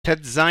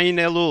Tet Zayin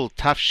Elul,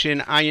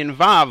 Tafshin Ayin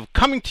Vav,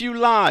 coming to you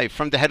live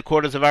from the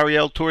headquarters of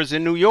Ariel Tours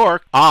in New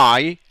York.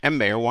 I am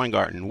Meir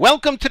Weingarten.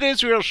 Welcome to the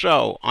Israel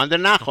Show on the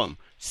Nachum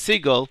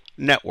Segal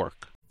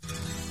Network.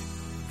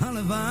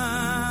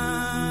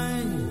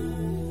 הלוואי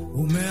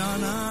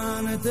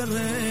ומענן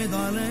תרד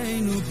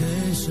עלינו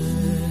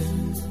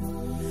קשת,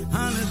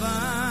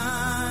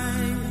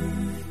 הלוואי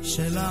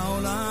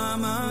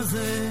שלעולם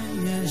הזה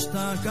יש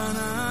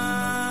תקנה,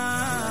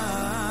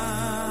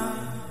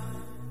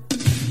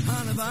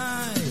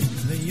 הלוואי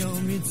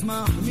ויום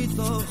יצמח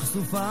מתוך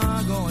סופה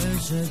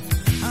גועשת,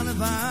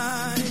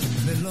 הלוואי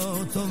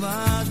ולא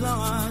תאבד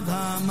לעד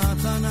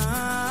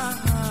המתנה,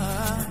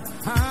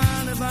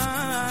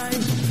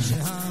 הלוואי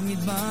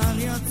שהמדבר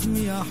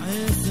יצמיח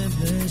עשב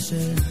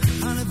דשא,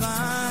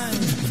 הלוואי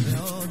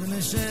ועוד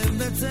נשב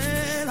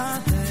בצל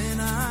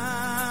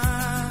התאנה,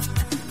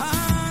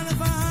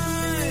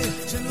 הלוואי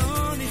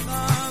שלא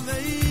נכאב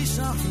ואיש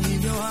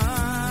אחיו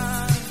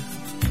יאהב,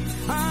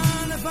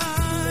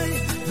 הלוואי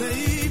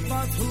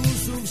ויפתחו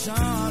שוב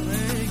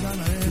שערי גן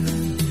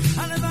עדן,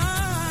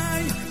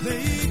 הלוואי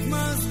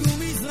ויתמזגו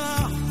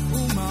מזרח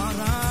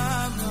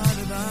ומערב,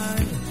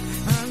 הלוואי,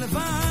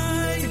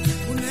 הלוואי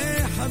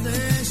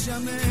ונחדש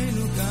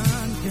ימינו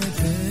כאן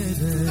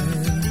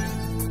כקדם,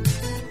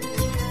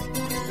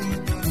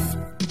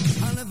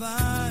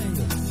 הלוואי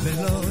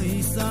ולא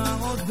יישא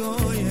עוד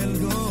גוי אל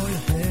גוי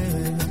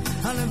חרב,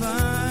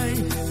 הלוואי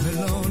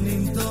ולא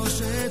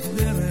ננטוש את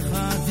דרך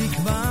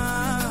התקווה,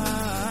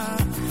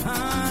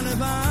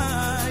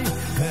 הלוואי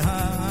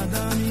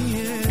והאדם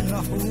יהיה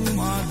רחום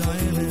עד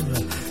הערב,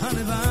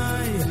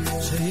 הלוואי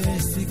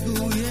שיש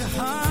סיכוי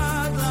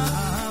אחד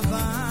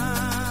לאהבה,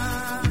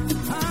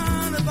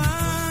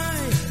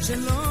 הלוואי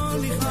שלא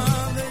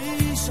נכאב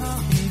ואיש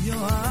אחיו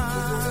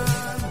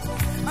יאהב,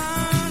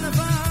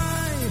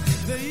 הלוואי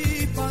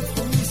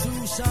ויפתחו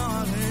שוב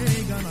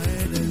שערי גן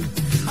עדן,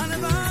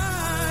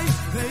 הלוואי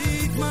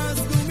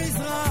ויתמזגו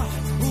מזרח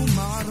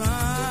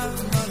ומערב,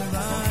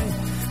 הלוואי,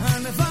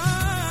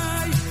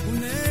 הלוואי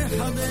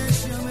ונחדש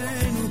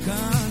ימינו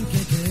כאן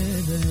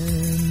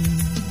כקדם.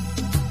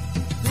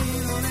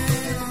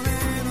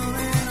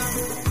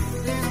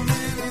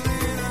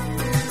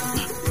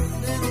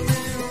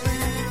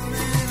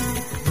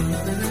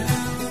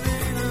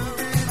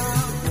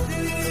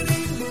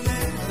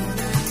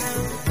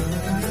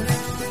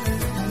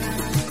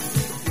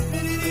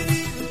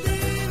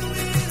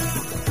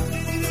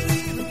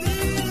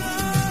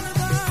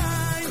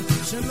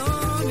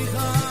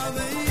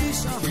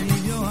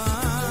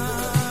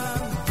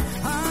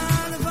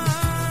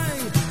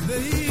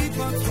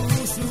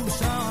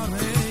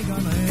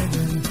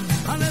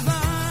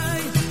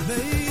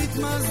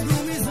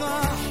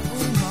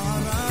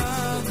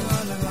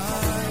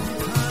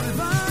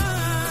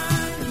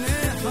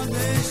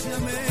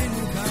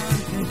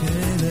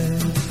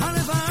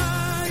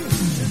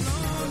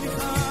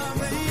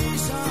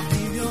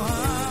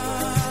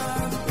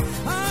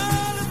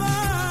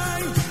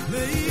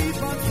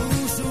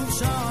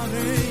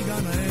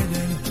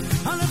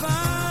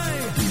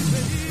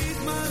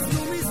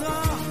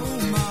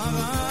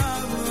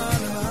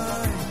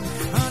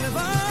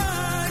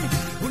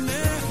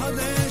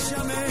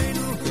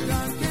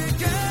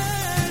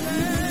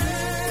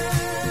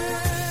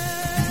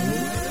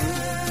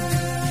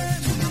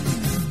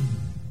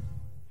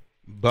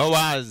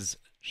 Boaz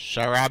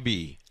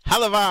Sharabi,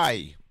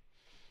 Halavai.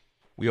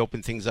 We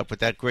open things up with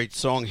that great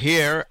song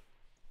here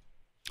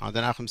on the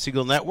Nachum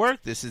Segal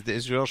Network. This is the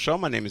Israel Show.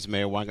 My name is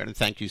Meir Weingarten.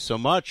 Thank you so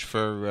much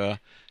for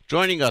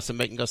joining us and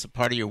making us a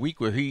part of your week.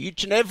 We're here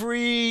each and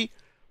every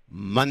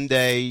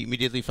Monday,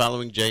 immediately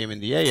following JM in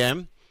the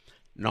AM,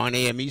 9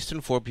 a.m.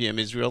 Eastern, 4 p.m.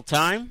 Israel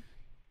time.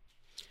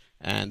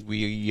 And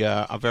we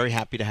are very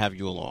happy to have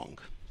you along.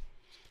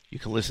 You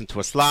can listen to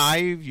us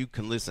live, you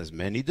can listen, as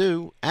many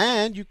do,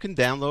 and you can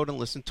download and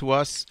listen to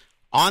us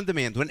on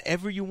demand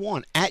whenever you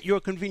want, at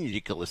your convenience.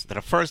 You can listen to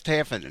the first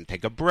half and then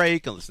take a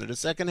break and listen to the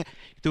second half.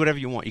 You can do whatever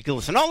you want. You can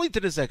listen only to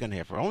the second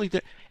half or only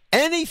to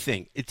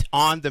anything. It's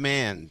on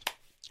demand.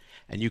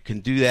 And you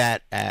can do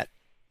that at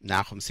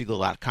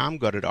NachumSegal.com.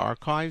 Go to the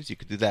archives. You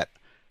can do that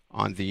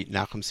on the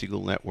Nachum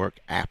Segal Network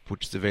app,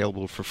 which is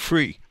available for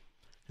free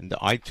in the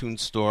iTunes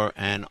Store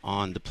and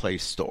on the Play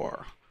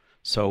Store.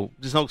 So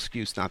there's no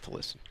excuse not to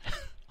listen,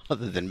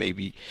 other than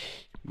maybe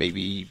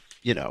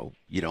you know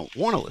you don't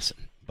want to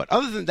listen. But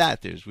other than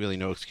that, there's really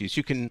no excuse.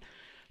 You can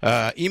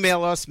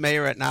email us,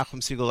 Meir at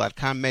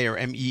NachumSegal.com, Meir,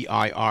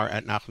 M-E-I-R,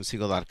 at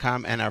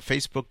NachumSegal.com, and our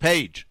Facebook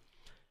page.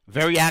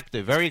 Very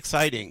active, very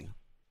exciting.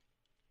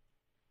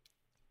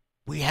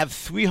 We have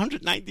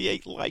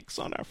 398 likes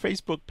on our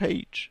Facebook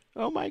page.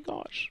 Oh my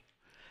gosh.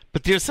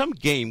 But there's some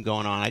game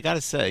going on, I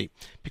gotta say,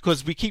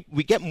 because we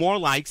get more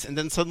likes and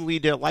then suddenly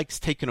their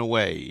likes taken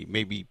away.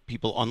 Maybe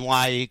people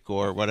unlike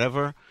or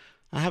whatever.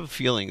 I have a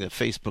feeling that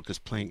Facebook is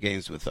playing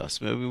games with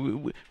us.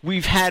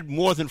 We've had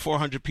more than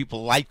 400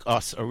 people like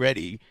us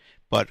already,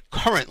 but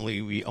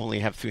currently we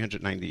only have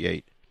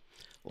 398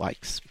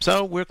 likes.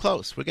 So we're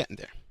close. We're getting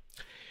there.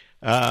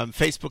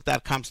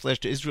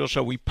 Facebook.com/The Israel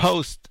Show. We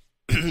post,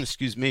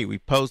 we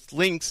post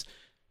links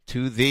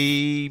to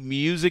the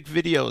music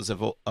videos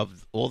of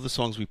all the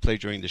songs we play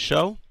during the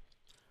show.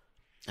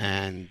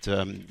 And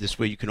this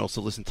way you can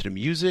also listen to the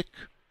music.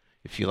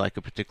 If you like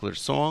a particular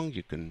song,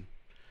 you can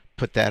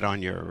put that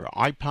on your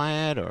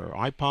iPad or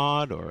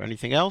iPod or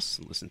anything else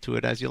and listen to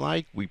it as you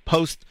like. We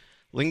post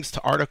links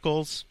to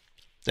articles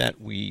that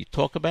we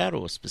talk about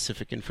or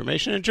specific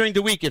information. And during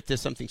the week, if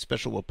there's something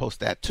special, we'll post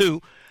that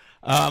too.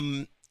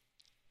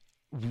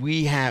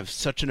 We have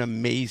such an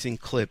amazing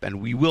clip,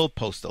 and we will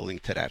post a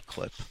link to that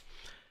clip.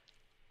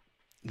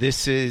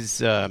 This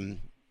is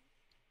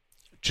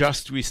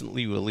just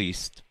recently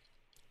released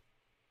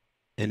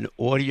an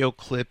audio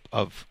clip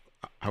of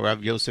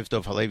Harav Yosef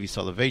Dov Halevi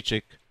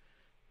Soloveitchik,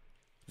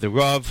 the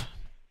Rav,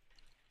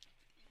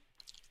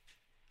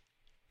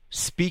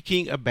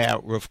 speaking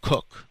about Rav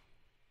Kook.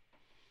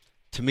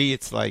 To me,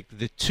 it's like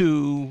the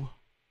two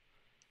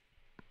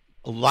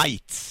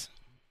lights,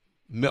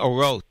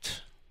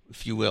 me'orot,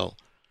 if you will,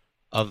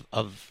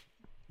 of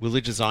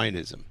religious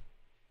Zionism.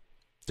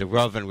 The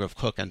Rav and Rav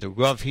Kook. And the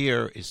Rav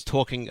here is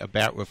talking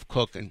about Rav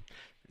Kook in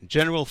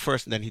general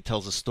first, and then he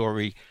tells a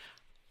story.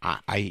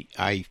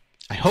 I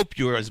hope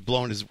you're as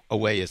blown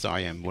away as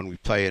I am when we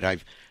play it.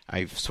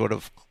 I've sort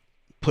of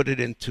put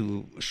it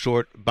into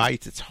short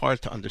bites. It's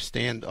hard to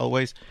understand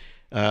always.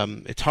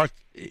 It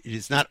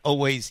is not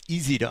always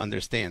easy to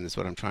understand, is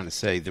what I'm trying to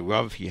say. The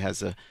Rav, he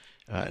has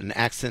an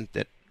accent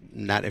that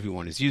not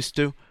everyone is used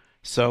to.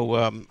 So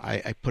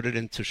I put it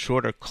into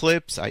shorter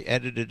clips. I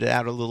edited it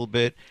out a little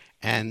bit,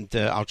 and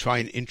I'll try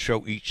and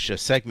intro each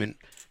segment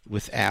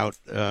without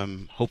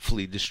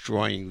hopefully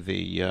destroying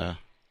the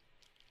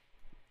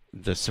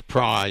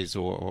surprise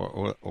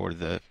or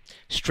the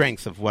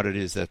strength of what it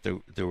is that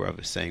the Rav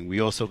is saying. We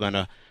also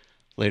gonna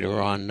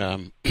later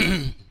on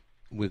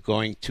we're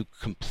going to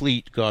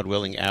complete, God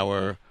willing,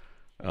 our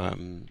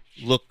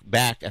look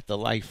back at the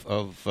life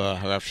of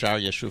Harav Shar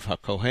Yeshuv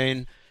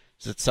HaKohen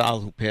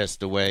Zatzal, who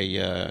passed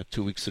away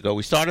 2 weeks ago.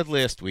 We started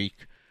last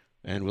week,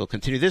 and we'll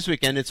continue this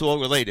week, and it's all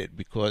related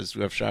because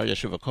Harav Shar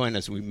Yeshuv HaKohen,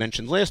 as we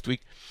mentioned last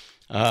week,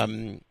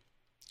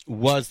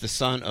 was the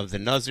son of the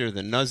Nazir.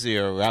 The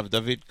Nazir, Rav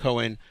David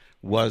Cohen,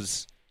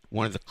 was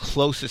one of the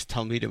closest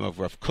Talmidim of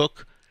Rav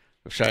Kook.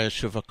 Rav Shar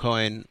Yeshuv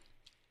HaKohen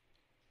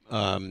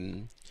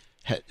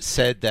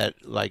said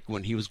that, like,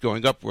 when he was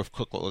growing up, Rav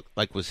Kook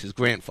was his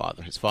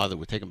grandfather. His father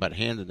would take him by the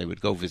hand, and they would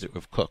go visit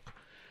Rav Kook.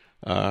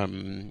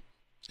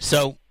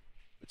 So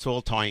it's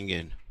all tying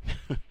in.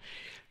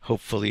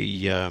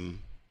 Hopefully it'll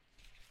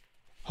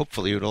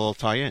all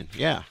tie in.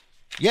 Yeah.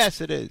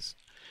 Yes, it is.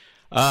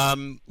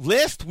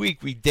 Last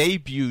week we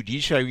debuted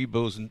Yishai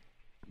Ribo's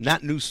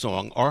not new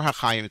song, Or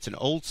HaChaim. It's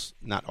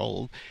not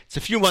old. It's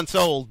a few months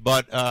old,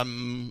 but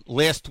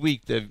last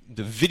week the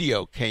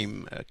video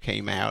came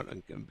out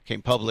and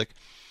became public,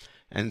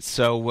 and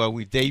so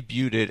we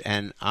debuted it,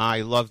 and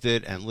I loved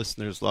it, and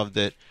listeners loved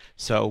it.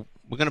 So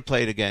we're going to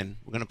play it again.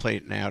 We're going to play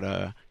it now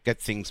to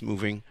get things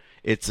moving.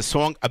 It's a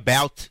song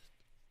about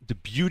the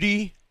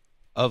beauty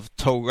of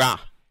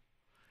Torah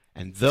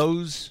and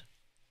those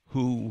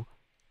who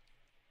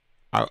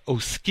are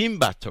oskim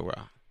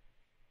b'Torah,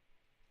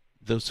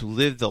 those who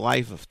live the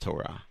life of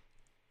Torah,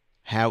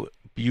 how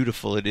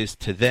beautiful it is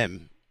to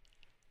them,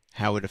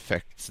 how it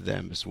affects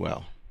them as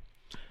well.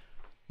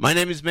 My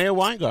name is Meir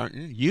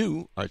Weingarten.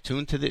 You are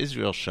tuned to the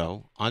Israel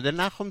Show on the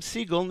Nachum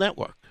Segal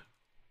Network.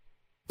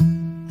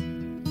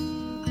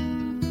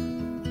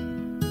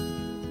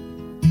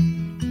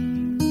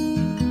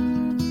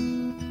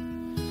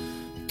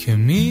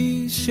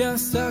 כמי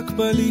שעסק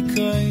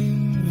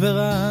בליקראים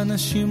וראה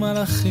אנשים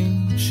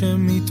מלאכים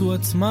שמיתו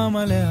עצמם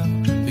עליה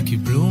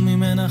וקיבלו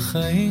ממנה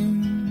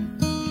חיים,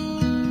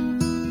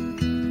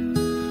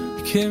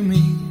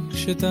 כמי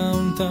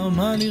שטעם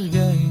טעמה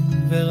לרגעים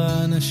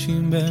וראה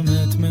אנשים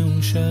באמת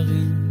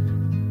מאושרים,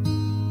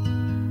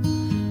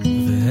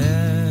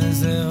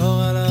 ואיזה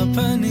אור על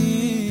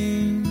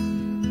הפנים,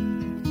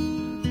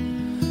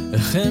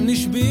 איך הם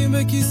נשבים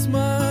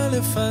בקסמה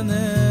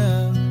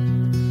לפניה,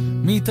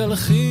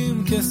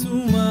 מתהלכים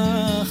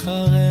כסומה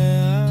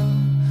אחריה,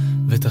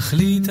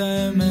 ותכלית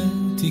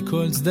האמת היא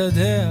כל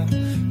צדדיה,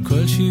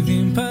 כל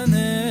 70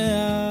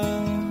 פניה,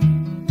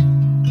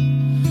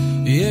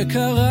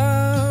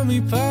 יקרה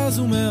מפז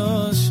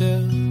ומאושר,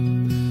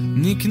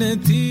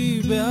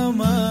 נקנתי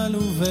בעמל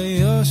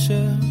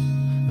וביושר,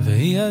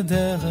 והיא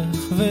הדרך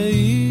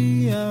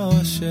והיא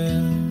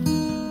האושר.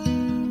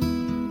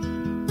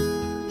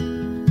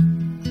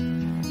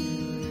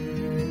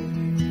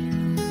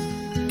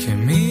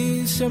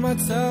 כמי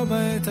שמצא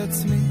בה את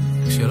עצמי,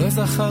 כשלא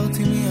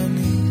זכרתי מי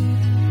אני,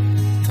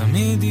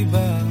 תמיד היא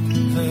באה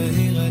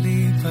והאירה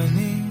לי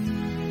פנים,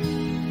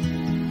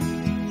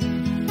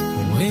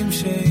 אומרים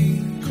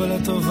שהיא כל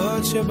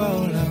הטובות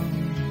שבעולם,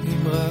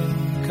 אם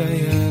רק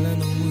היה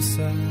לנו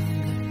מושג,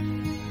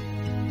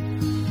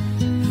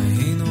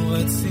 היינו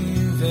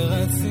רצים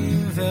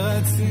ורצים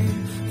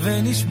ורצים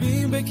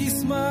ונשבים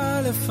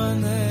בקסמה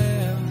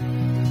לפניה,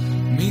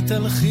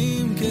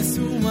 מתהלכים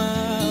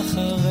כסומה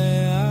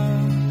אחריה,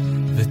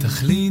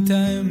 ותכלית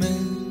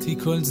האמת היא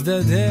כל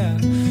צדדיה,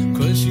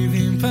 כל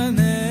 70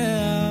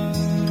 פניה.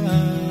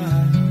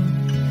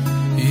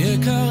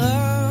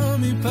 יקרה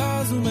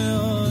מפז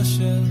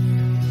ומאושר,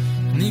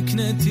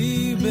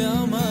 נקניתי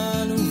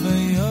בעמל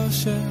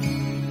וביושר,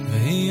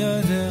 והיא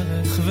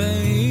הדרך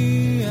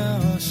והיא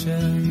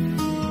האושר.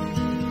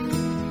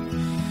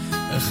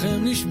 איך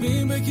הם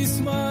נשבים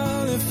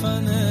בקסמה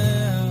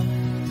לפניה,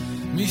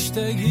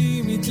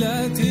 משתגעים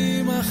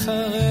מתלעטים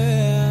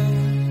אחריה,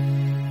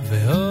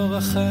 ואור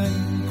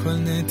החיים כל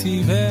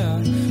נתיביה,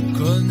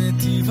 כל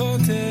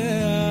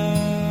נתיבותיה.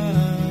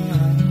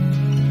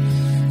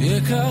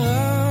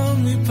 יקרה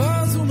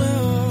מפז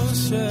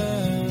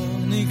ומאושר,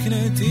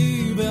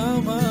 נקניתי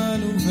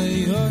בעמל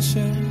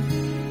וביושר,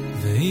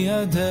 והיא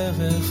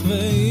הדרך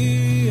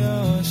והיא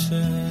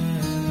האושר.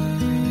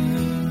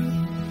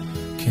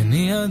 כן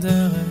היא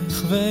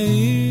הדרך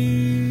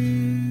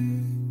והיא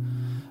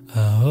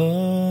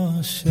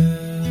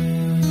האושר.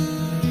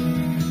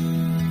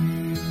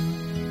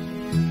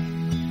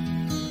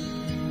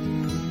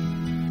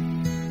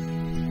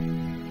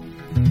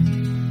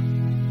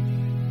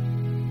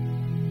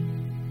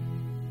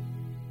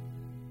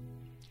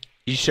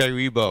 Ishai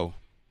Ribo,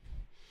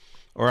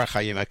 Orach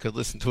Hayim. I could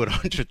listen to it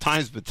 100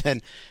 times, but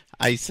then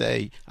I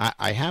say,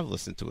 I have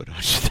listened to it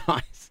 100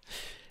 times.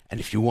 And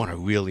if you want to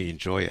really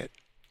enjoy it,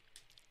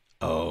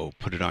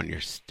 put it on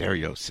your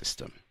stereo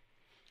system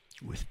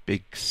with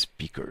big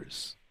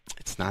speakers.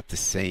 It's not the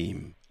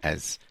same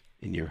as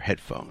in your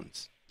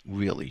headphones.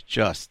 Really,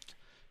 just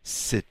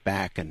sit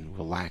back and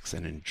relax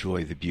and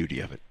enjoy the beauty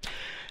of it.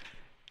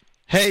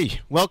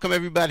 Hey, welcome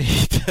everybody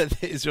to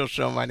the Israel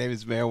Show. My name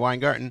is Meir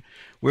Weingarten.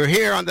 We're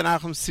here on the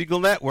Nachum Segal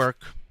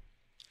Network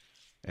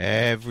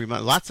every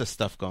month. Lots of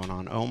stuff going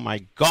on. Oh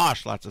my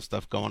gosh, lots of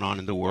stuff going on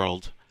in the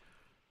world.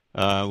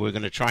 We're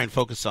going to try and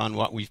focus on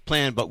what we've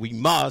planned, but we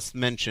must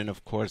mention,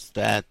 of course,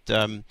 that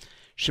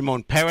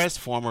Shimon Peres,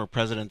 former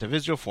president of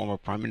Israel, former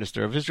prime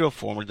minister of Israel,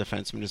 former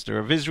defense minister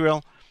of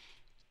Israel,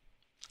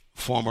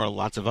 former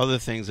lots of other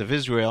things of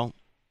Israel,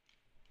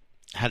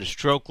 had a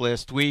stroke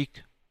last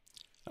week.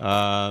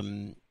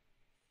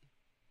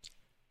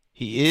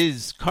 He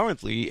is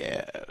currently,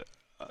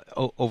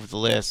 over the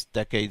last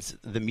decades,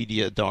 the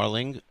media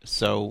darling.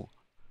 So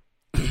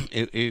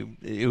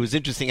it was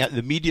interesting.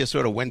 The media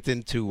sort of went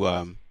into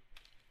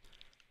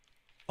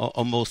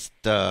almost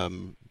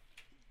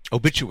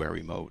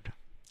obituary mode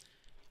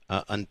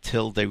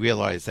until they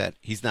realized that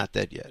he's not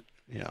dead yet.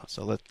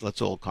 So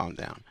let's all calm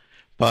down.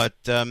 But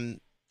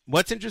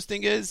what's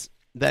interesting is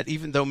that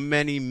even though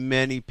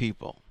many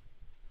people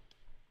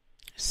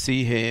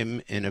see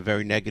him in a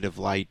very negative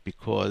light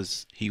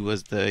because he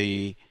was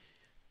the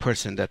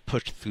person that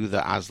pushed through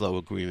the Oslo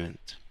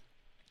Agreement,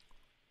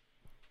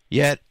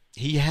 yet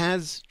he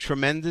has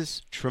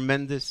tremendous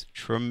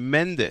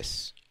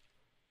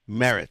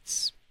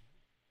merits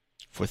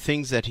for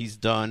things that he's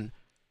done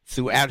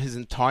throughout his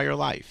entire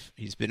life.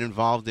 He's been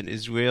involved in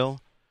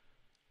Israel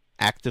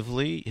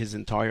actively his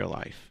entire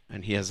life,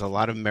 and he has a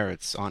lot of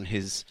merits on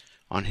his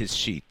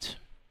sheet.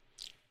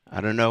 I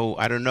don't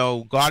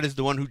know. God is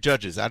the one who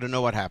judges. I don't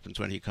know what happens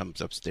when he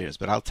comes upstairs.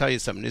 But I'll tell you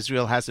something.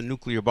 Israel has a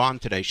nuclear bomb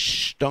today.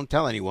 Shh, don't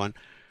tell anyone.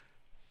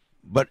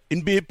 But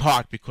in big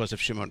part because of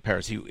Shimon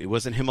Peres. It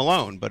wasn't him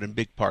alone, but in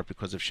big part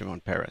because of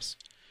Shimon Peres.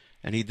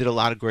 And he did a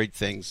lot of great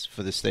things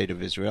for the state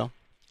of Israel.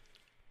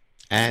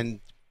 And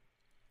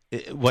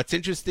what's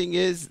interesting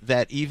is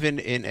that even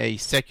in a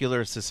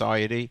secular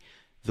society,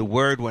 the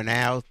word went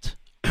out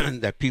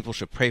that people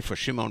should pray for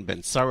Shimon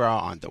ben Sarah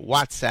on the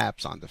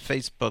WhatsApps, on the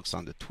Facebooks,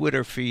 on the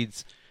Twitter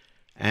feeds,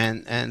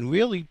 and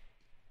really,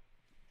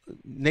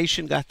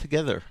 nation got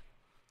together,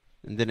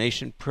 and the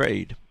nation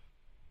prayed.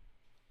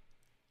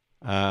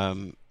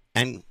 And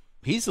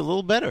he's a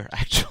little better,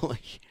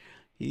 actually.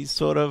 He's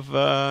sort of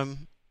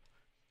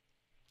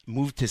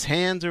moved his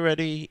hands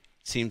already.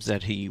 It seems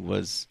that he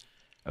was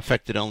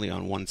affected only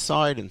on one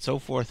side, and so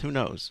forth. Who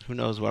knows? Who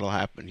knows what'll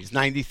happen? He's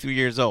 93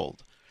 years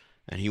old.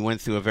 And he went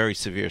through a very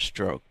severe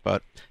stroke.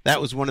 But that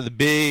was one of the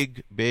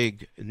big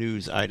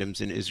news items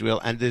in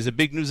Israel. And there's a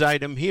big news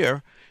item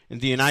here in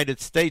the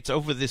United States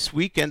over this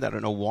weekend. I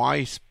don't know why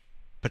this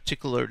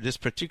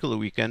particular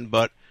weekend,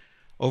 but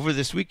over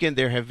this weekend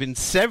there have been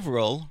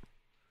several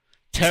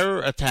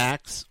terror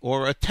attacks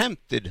or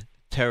attempted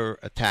terror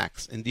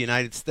attacks in the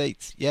United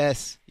States.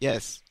 Yes.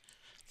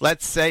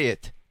 Let's say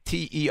it.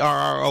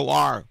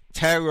 Terror.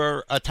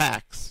 Terror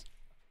attacks.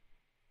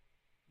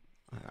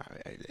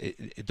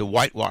 The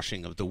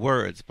whitewashing of the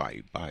words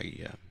by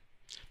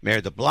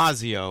Mayor de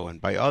Blasio and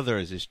by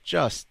others is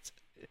just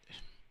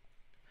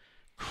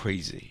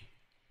crazy.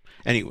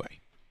 Anyway,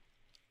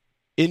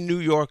 in New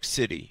York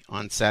City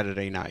on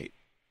Saturday night,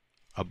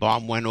 a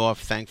bomb went off.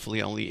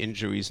 Thankfully, only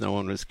injuries. No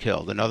one was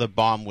killed. Another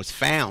bomb was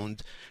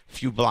found a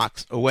few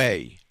blocks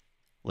away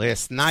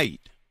last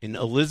night in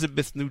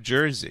Elizabeth, New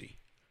Jersey.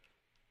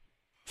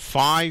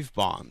 5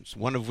 bombs,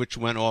 one of which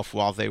went off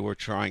while they were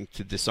trying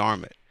to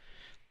disarm it.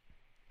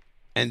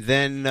 And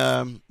then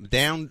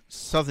down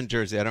southern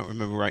Jersey, I don't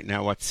remember right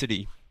now what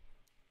city,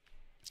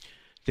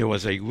 there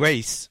was a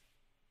race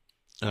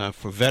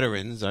for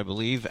veterans, I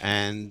believe,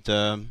 and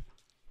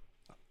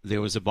there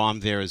was a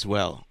bomb there as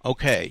well.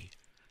 Okay.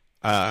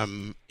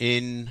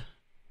 In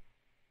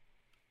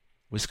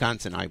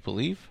Wisconsin, I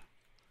believe.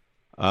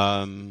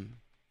 And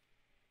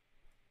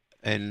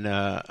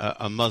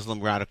a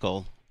Muslim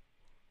radical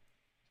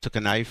took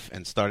a knife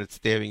and started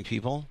stabbing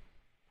people,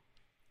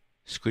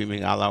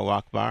 screaming Allahu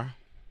Akbar.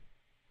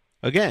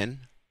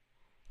 Again,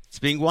 it's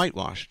being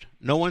whitewashed.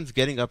 No one's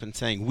getting up and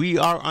saying, we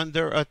are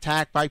under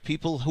attack by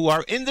people who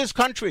are in this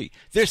country.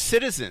 They're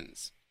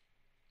citizens.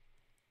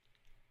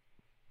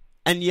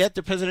 And yet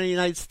the President of the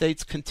United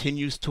States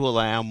continues to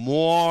allow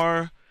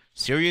more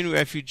Syrian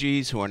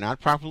refugees who are not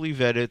properly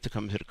vetted to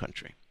come to the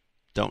country.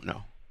 Don't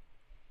know.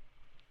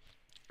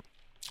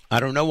 I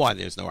don't know why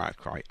there's no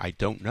outcry. I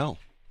don't know.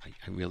 I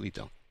really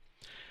don't.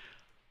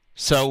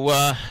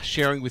 So,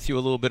 sharing with you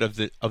a little bit of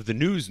the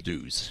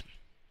news.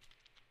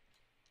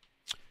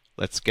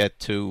 Let's get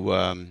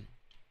to.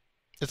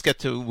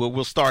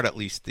 We'll start at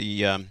least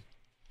the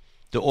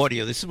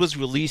audio. This was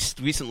released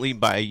recently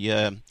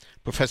by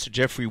Professor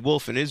Jeffrey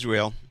Wolf in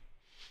Israel.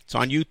 It's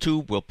on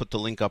YouTube. We'll put the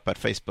link up at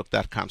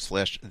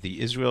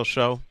facebook.com/The Israel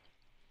Show.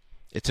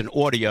 It's an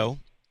audio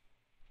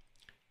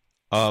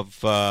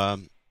of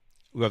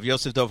Rav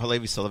Yosef Dov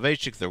Halevi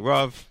Soloveitchik, the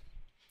Rav,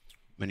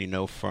 many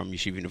know from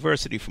Yeshiva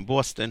University, from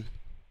Boston.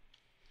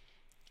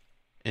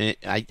 And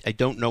I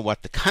don't know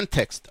what the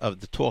context of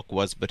the talk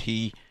was, but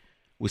he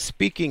was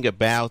speaking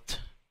about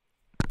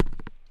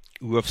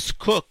Rav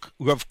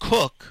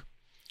Kook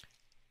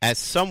as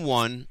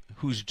someone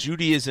whose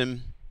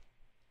Judaism,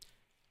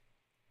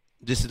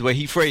 this is the way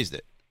he phrased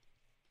it,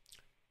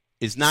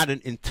 is not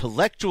an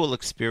intellectual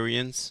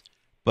experience,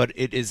 but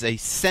it is a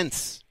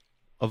sense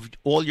of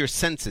all your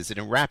senses. It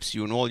enwraps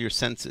you in all your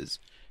senses.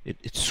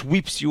 It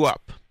sweeps you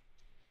up.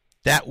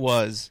 That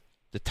was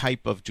the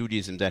type of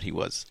Judaism that he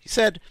was. He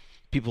said,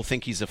 people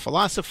think he's a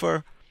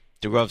philosopher.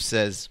 The Rav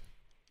says,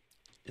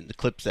 in the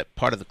clips, that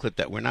part of the clip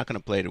that we're not going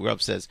to play, the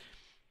Rav says,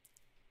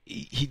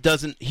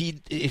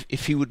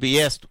 if he would be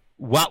asked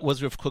what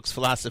was Rav Kook's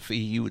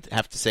philosophy, he would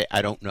have to say,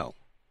 I don't know.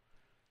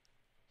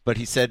 But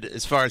he said,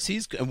 as far as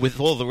with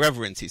all the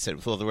reverence,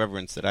 with all the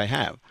reverence that I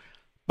have,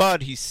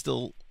 but he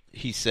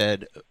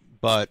said,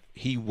 but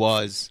he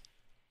was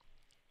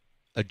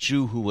a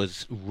Jew who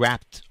was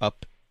wrapped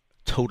up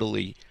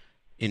totally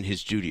in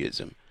his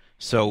Judaism.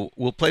 So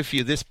we'll play for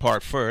you this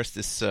part first,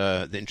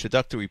 the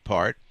introductory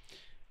part,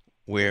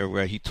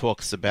 where he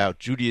talks about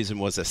Judaism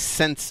was a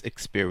sense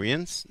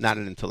experience, not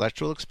an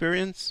intellectual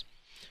experience.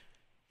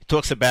 He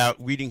talks about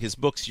reading his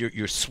books,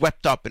 you're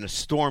swept up in a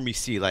stormy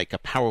sea like a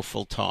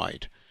powerful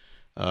tide.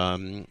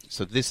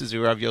 So this is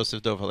Rav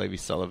Yosef Dov Halevi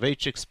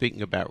Soloveitchik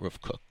speaking about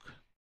Rav Kook.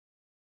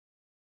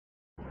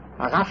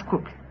 Rav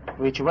Kook,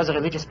 which was a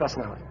religious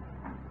personality.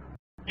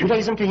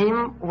 Judaism to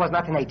him was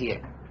not an idea.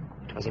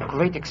 It was a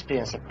great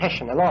experience, a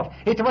passion, a love.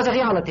 It was a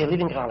reality, a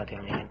living reality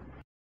on him.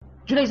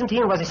 Judaism to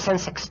him was a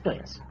sense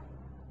experience,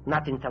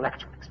 not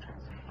intellectual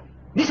experience.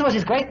 This was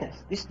his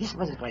greatness. This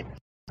was his greatness.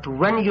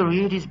 When you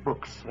read his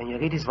books, when you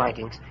read his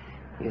writings,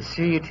 you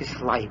see it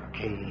is like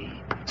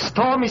a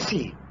stormy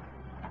sea,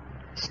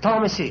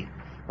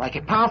 like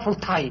a powerful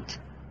tide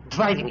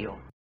driving you.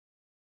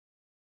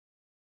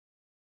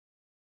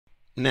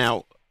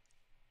 Now,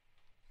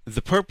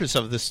 the purpose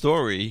of the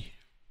story,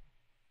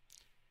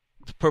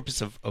 the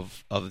purpose of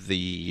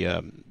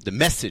the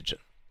message,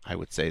 I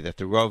would say, that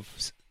the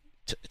Rav,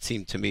 it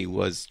seemed to me,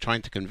 was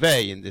trying to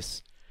convey in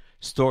this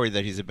story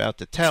that he's about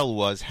to tell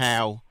was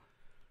how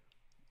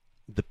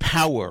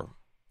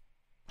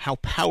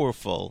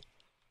powerful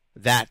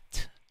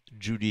that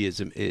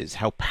Judaism is,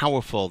 how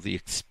powerful the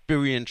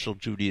experiential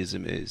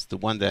Judaism is, the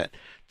one that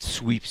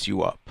sweeps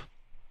you up,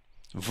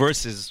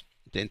 versus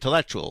the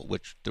intellectual,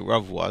 which the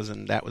Rav was,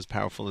 and that was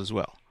powerful as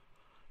well.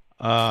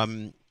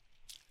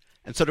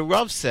 And so the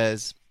Rav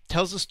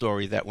tells a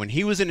story that when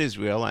he was in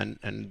Israel,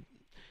 and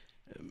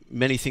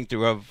many think the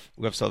Rav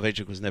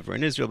Soloveitchik was never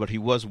in Israel, but he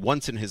was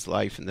once in his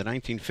life in the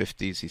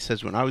 1950s. He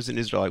says, when I was in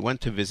Israel, I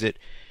went to visit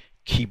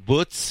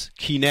Kibbutz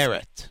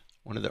Kinneret,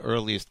 one of the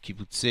earliest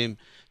kibbutzim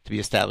to be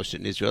established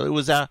in Israel. It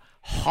was a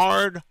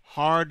hard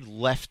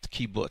left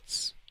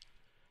kibbutz.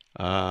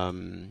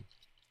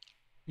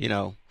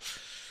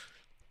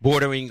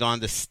 Bordering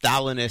on the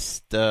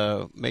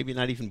Stalinist, maybe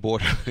not even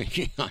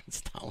bordering on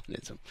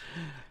Stalinism.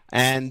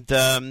 And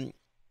the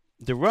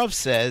Rav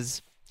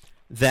says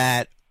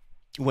that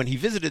when he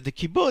visited the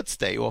kibbutz,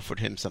 they offered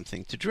him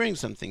something to drink,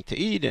 something to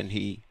eat, and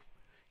he,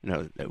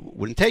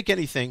 wouldn't take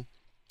anything.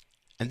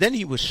 And then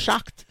he was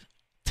shocked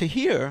to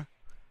hear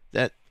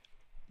that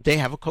they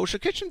have a kosher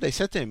kitchen. They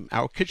said to him,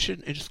 our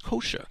kitchen is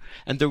kosher.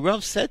 And the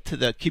Rav said to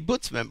the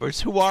kibbutz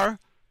members, who are,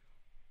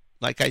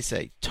 like I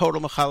say, total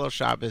Mechalel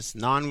Shabbos,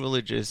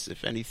 non-religious,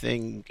 if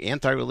anything,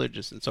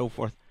 anti-religious, and so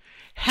forth,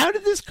 how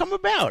did this come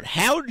about?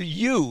 How do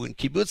you, in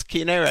Kibbutz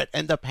Kinneret,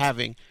 end up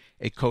having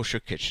a kosher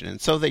kitchen? And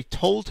so they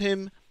told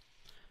him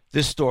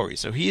this story.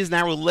 So he is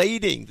now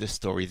relating the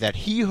story that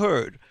he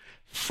heard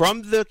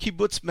from the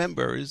kibbutz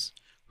members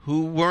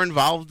who were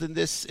involved in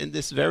this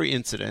very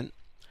incident.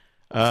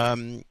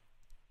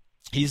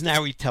 He's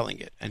now retelling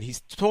it, and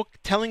he's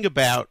telling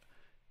about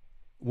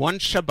one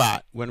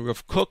Shabbat when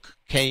Rav Kook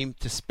came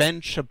to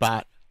spend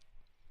Shabbat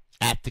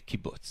at the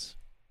kibbutz.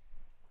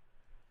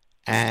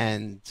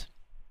 And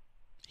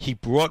he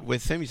brought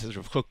with him, he says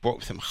Rav Kook brought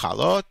with him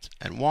chalot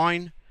and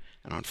wine.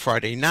 And on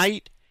Friday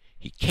night,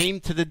 he came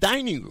to the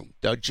dining room,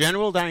 the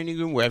general dining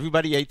room where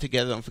everybody ate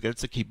together. Don't forget,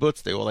 it's a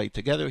kibbutz. They all ate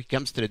together. He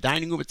comes to the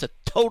dining room. It's a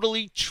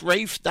totally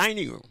treif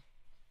dining room.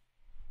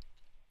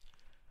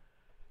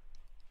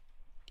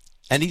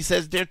 And he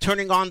says they're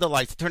turning on the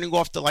lights, turning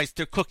off the lights,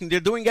 they're cooking, they're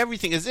doing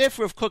everything as if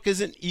Rav Kook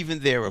isn't even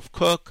there. Rav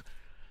Kook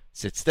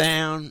sits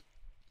down,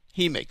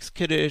 he makes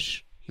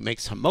kiddush, he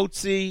makes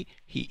hamotzi,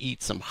 he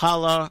eats some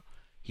challah,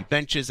 he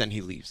benches, and he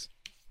leaves.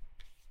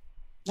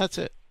 That's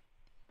it.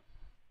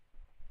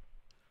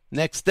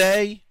 Next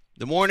day,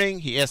 the morning,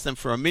 he asks them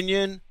for a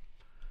minyan.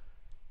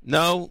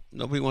 No,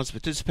 nobody wants to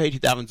participate. He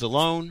davens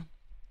alone.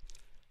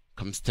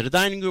 Comes to the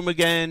dining room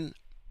again.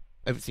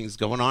 Everything's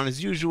going on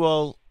as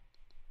usual.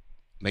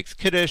 Makes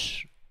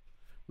kiddush,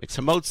 makes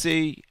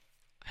hamotzi,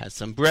 has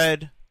some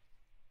bread,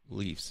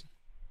 leaves.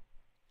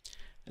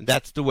 And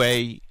that's the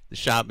way the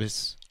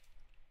Shabbos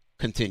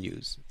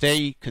continues.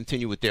 They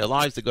continue with their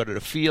lives. They go to the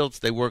fields.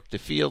 They work the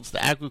fields,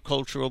 the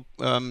agricultural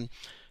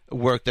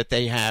work that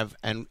they have.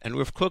 And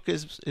Rav Kook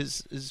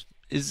is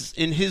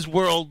in his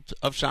world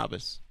of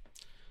Shabbos.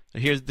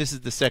 And this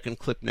is the second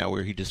clip now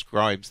where he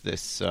describes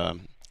this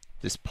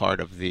this part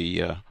of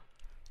the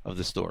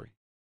story.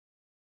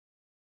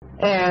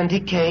 And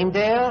he came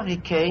there, he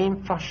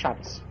came for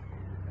Shabbos.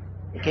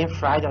 He came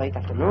Friday late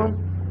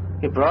afternoon.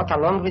 He brought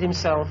along with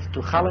himself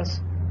 2 challahs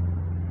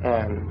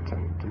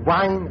and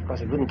wine. Of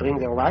course, he wouldn't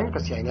drink their wine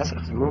because he had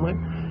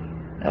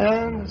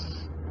And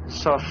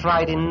so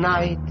Friday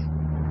night,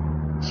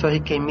 so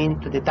he came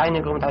into the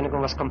dining room. The dining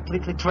room was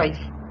completely treif.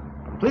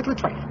 Completely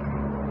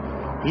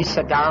treif. He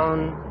sat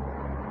down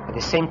at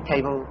the same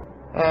table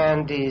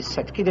and he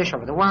said kiddush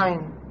over the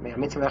wine. Had a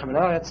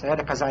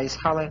kazayis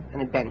challah,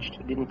 and he benched.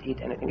 He didn't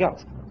eat anything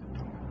else.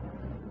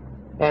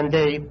 And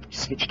they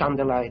switched on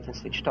the light and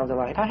switched off the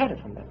light. I heard it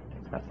from them.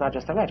 That's not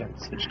just a legend.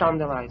 Switched on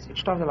the light,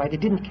 switched off the light. They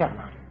didn't care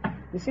about it.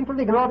 They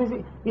simply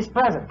ignored his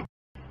presence.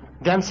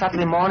 Then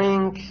Saturday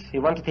morning, he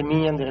wanted a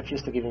minyan. They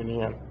refused to give him a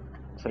minyan.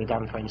 So he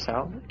done for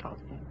himself.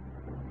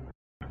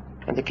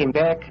 And they came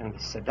back and they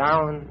sat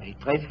down.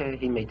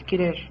 He made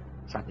kiddush.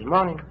 Saturday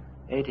morning,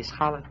 ate his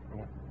challah.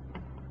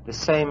 The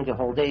same the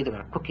whole day. They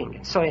were cooking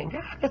and sewing.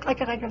 It's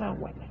like a regular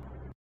work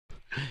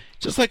day.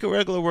 Just like a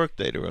regular work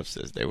day, the Rav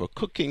says. They were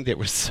cooking, they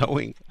were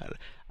sewing.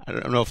 I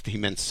don't know if he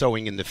meant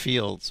sewing in the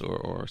fields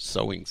or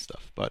sewing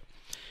stuff, but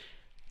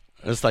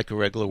it's like a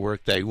regular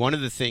work day. One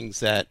of the things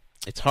that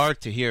it's hard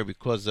to hear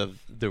because of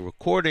the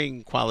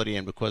recording quality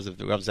and because of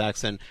the Rav's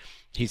accent,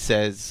 he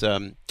says,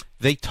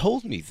 they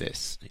told me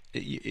this.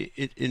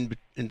 In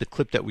the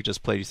clip that we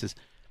just played, he says,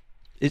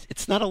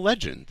 it's not a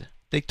legend.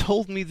 They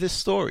told me this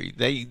story.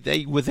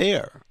 They were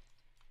there.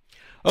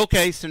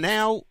 Okay, so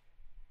now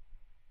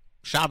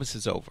Shabbos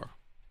is over.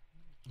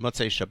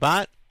 Motzei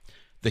Shabbat.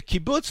 The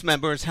kibbutz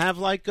members have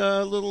like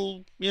a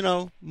little,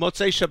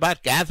 Motzei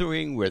Shabbat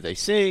gathering where they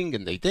sing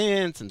and they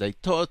dance and they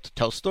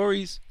tell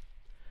stories.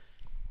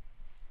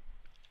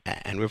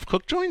 And Rav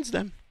Kook joins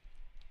them.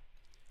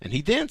 And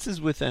he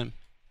dances with them.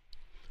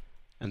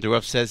 And the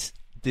Rav says,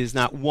 there's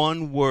not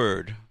one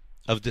word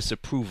of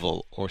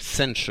disapproval or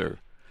censure.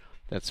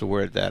 That's a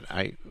word that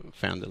I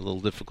found a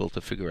little difficult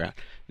to figure out.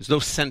 There's no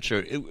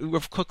censure.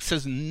 Rav Kook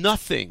says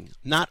nothing,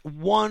 not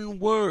one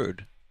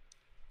word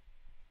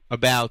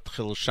about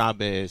Chilul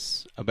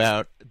Shabbos,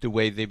 about the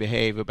way they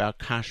behave, about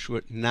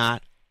kashrut,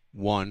 not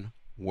one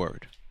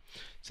word.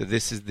 So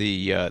this is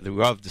the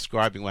Rav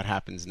describing what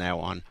happens now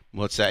on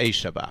Motzei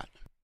Shabbat.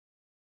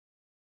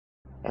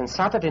 And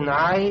Saturday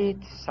night,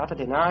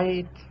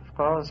 of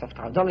course,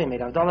 after Havdalah, he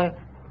made Havdalah.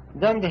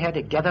 Then they had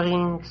a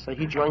gathering, so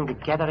he joined the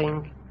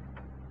gathering.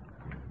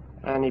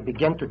 And he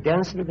began to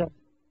dance with them,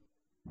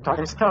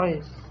 telling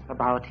stories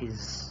about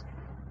his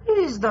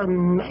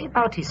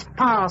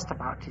past,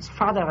 about his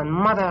father and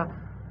mother,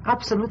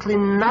 absolutely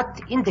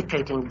not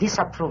indicating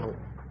disapproval,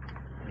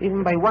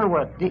 even by one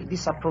word,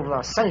 disapproval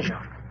or censure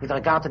with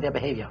regard to their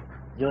behavior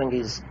during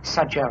his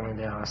sojourn in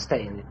their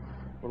stay in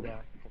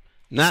their.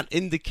 Not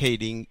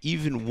indicating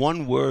even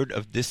one word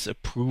of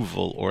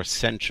disapproval or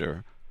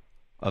censure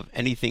of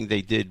anything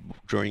they did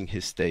during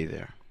his stay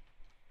there.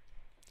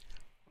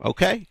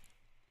 Okay.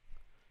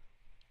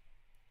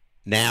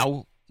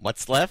 Now,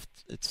 what's left?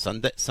 It's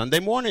Sunday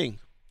morning.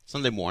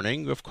 Sunday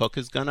morning, Rav Kook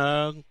is going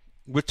to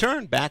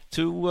return back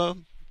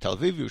to Tel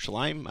Aviv,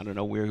 Yerushalayim. I don't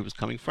know where he was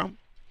coming from.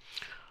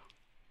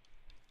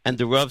 And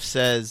the Rav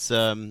says,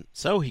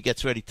 so he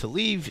gets ready to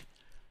leave.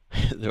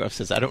 The Rav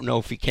says, I don't know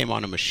if he came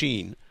on a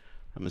machine.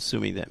 I'm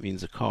assuming that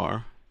means a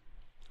car.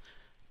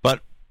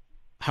 But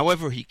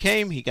however he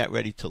came, he got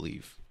ready to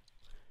leave.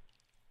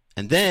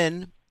 And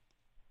then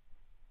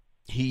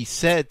he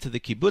said to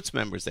the kibbutz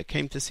members that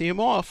came to see him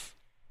off,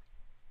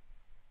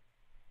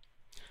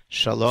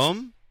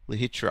 Shalom,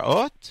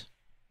 lihitraot,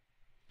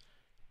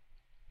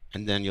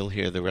 and then you'll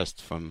hear the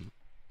rest from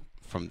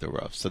the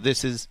Rav. So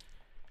this is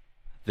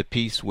the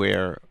piece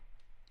where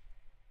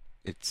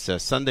it's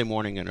Sunday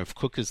morning and Rav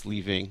Kook is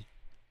leaving,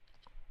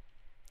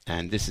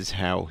 and this is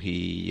how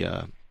he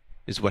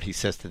is what he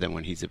says to them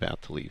when he's about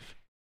to leave.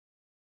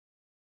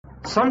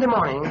 Sunday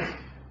morning,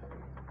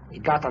 he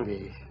got on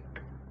the,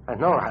 I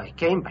don't know how he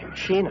came, by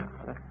machine.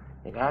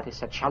 He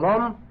said,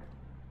 Shalom,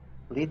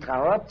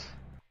 Litraot.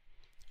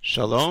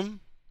 Shalom,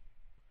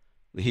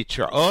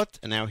 Litraot,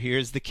 and now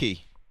here's the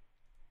key.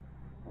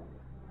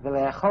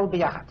 V'le'echol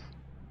b'yachad,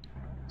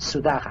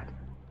 Suda achat.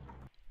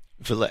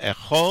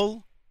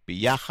 V'le'echol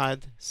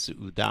b'yachad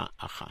Suda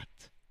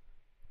achat.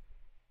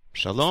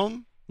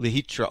 Shalom,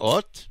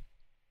 Litraot.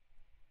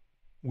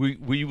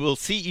 We will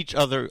see each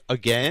other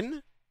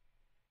again,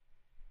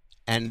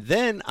 and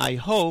then I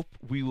hope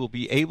we will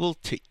be able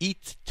to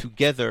eat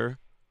together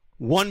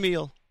one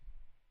meal.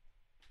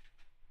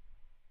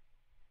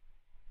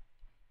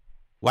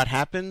 What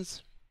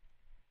happens?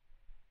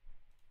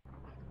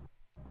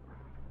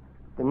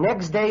 The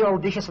next day, all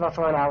dishes were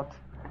thrown out,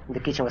 and the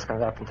kitchen was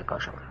converted into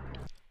kosher.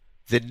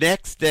 The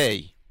next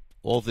day,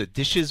 all the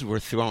dishes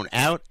were thrown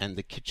out, and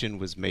the kitchen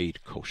was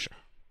made kosher.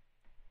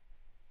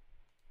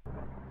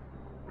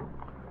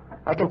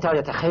 I can tell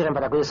you, the Cherem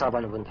by the Agudas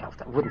Rabbanim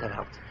wouldn't have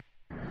helped.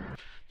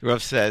 The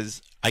Rav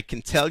says, I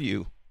can tell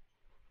you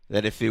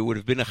that if there would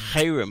have been a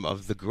Cherem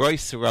of the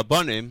Grois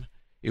Rabbanim,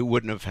 it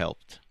wouldn't have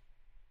helped.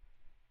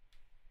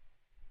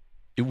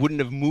 It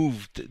wouldn't have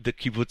moved the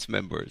kibbutz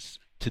members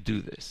to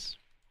do this.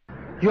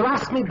 You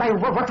ask me by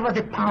what was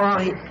the power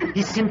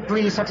he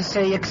simply, so to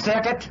say,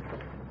 exerted?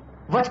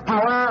 What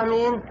power? I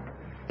mean,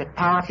 the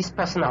power of his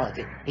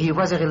personality. He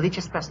was a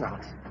religious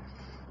personality.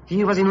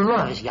 He was in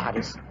love with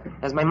Yahadus.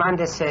 As my man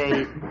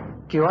say,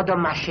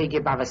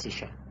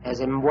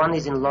 as one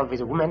is in love with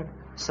a woman,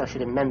 so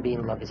should a man be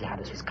in love with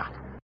Yahadus, with God.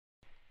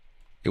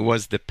 It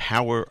was the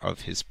power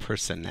of his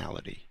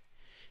personality.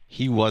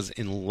 He was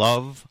in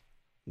love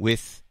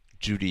with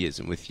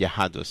Judaism, with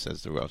Yahadus,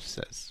 as the Rav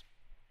says.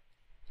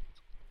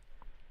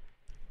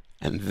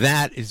 And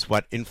that is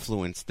what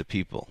influenced the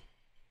people.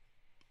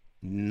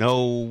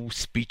 No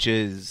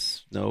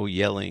speeches, no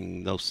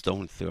yelling, no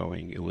stone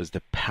throwing. It was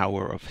the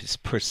power of his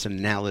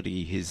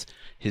personality,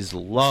 his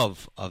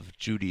love of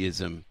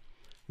Judaism,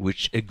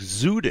 which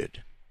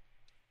exuded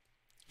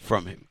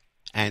from him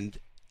and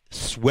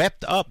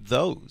swept up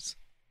those.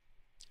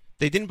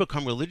 They didn't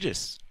become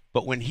religious,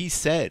 but when he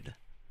said,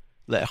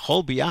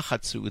 Le'echol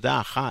b'yachad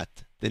su'uda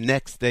achat, the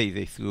next day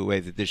they threw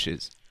away the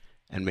dishes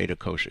and made a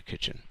kosher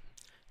kitchen.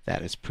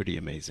 That is pretty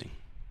amazing.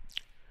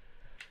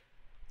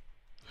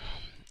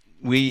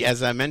 We,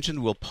 as I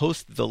mentioned, will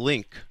post the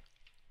link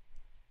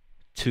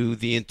to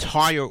the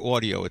entire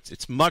audio.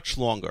 It's much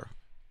longer.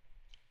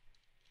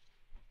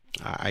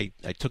 I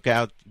took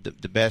out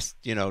the best,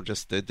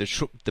 just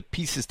the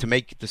pieces to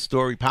make the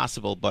story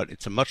possible, but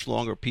it's a much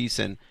longer piece,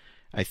 and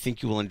I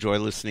think you will enjoy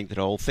listening to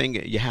the whole thing.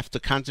 You have to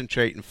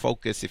concentrate and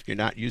focus if you're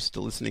not used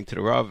to listening to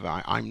the Rav.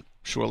 I'm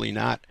surely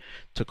not.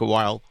 It took a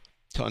while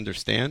to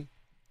understand,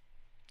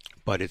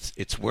 but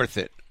it's worth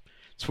it.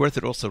 It's worth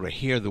it also to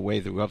hear the way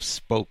the Rav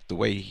spoke, the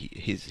way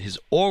his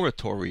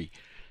oratory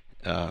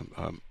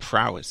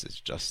prowess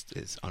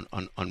is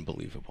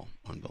unbelievable.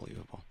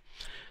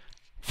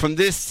 From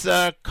this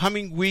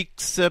coming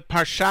week's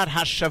Parshat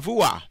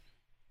HaShavua,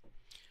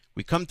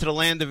 we come to the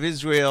land of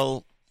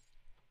Israel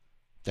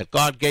that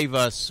God gave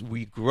us.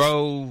 We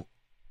grow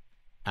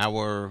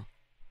our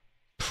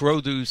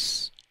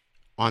produce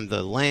on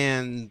the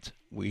land.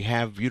 We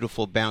have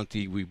beautiful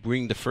bounty. We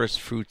bring the first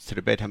fruits to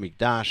the Beit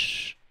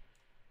HaMikdash.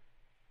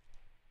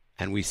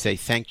 And we say,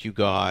 thank you,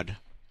 God.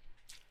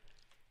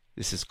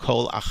 This is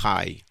Kol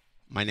Achai.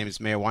 My name is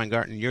Meir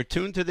Weingarten. You're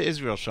tuned to the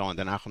Israel Show on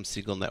the Nachum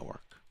Segal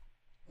Network.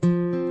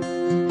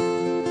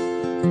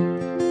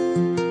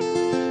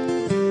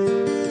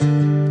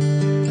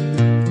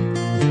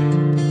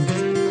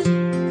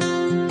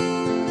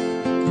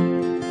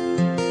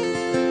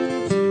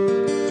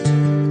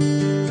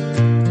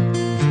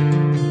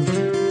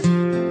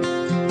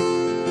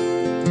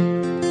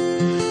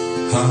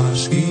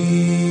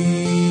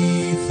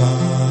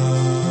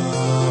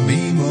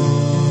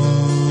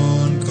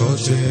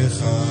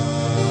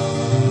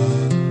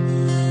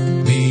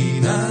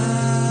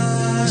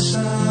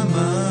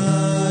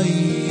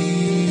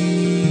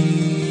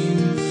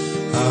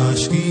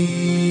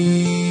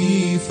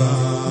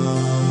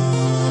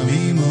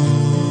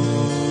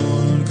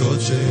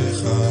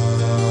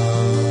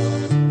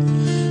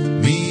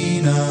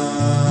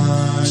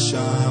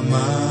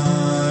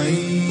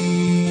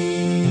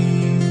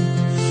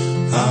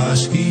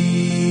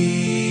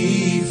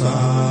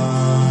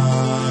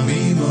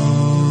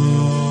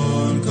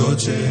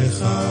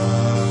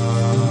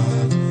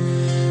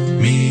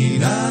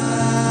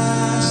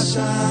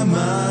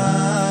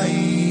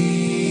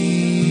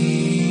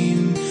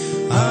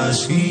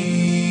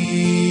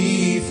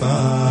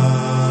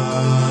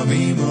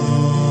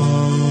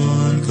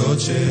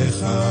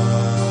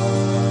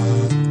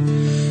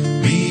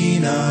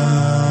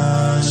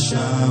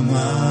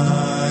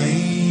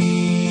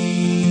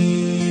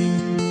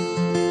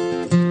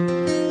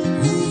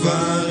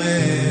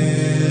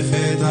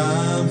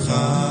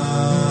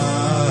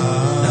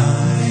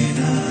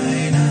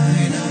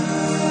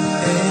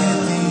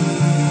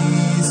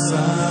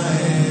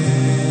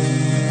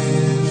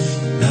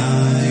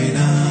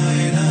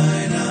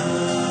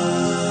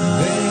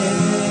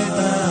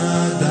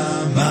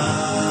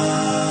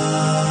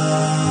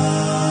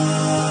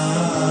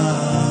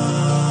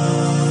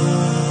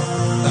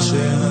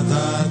 אשר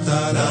נתת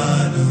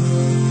לנו.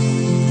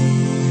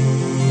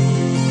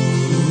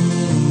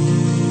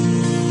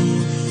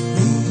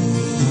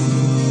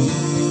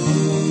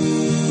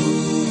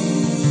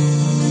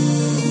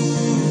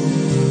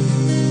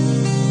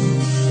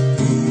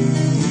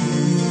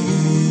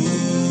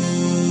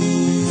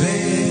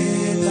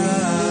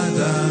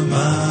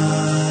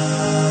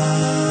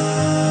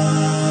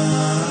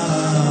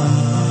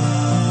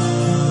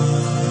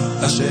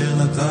 אשר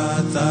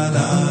נתת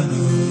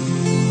לנו,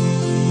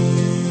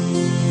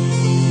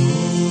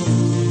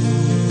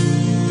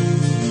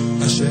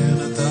 אשר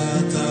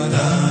נתת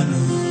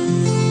לנו.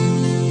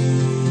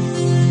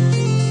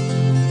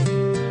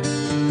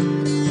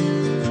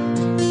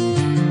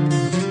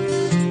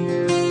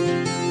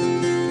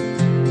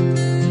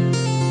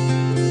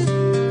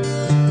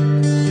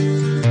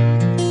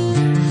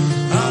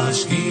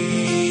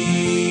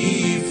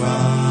 השקיפה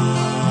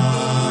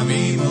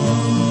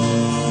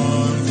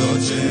ממעון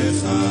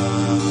קודשך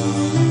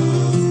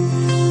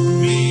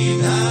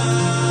מן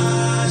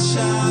השמיים,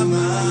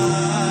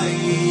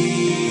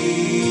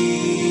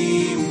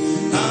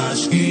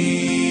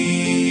 השקיפה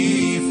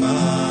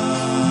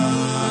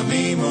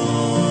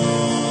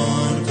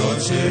ממעון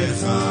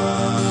קודשך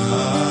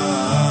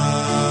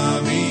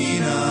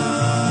מן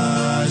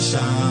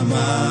השמיים,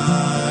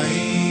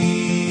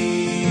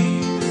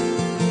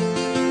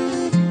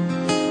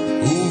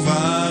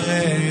 וברך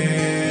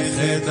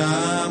את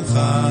עמך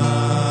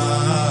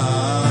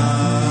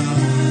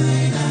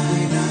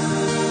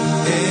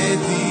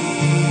את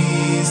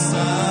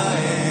ישראל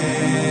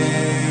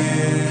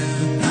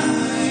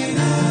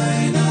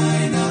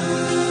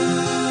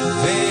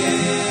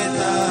ואת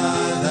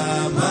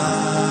האדמה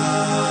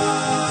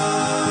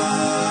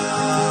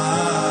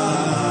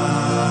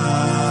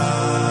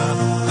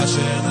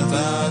אשר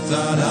נתת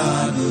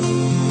לנו.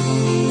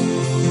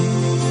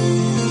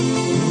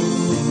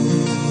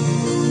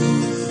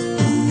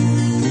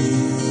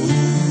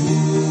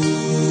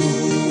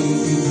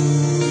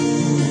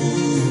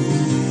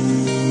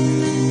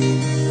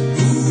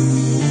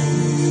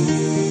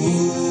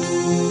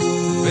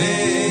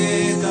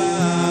 ואת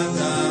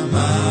האדמה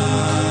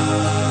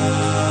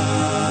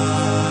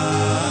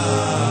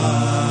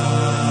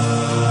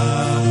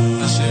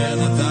אשר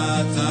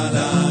נתת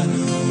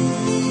לנו.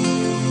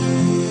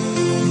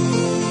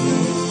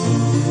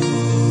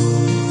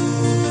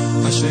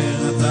 אשר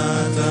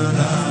נתת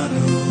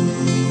לנו.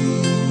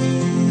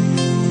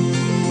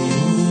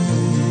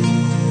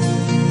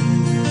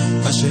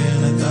 אשר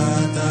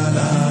נתת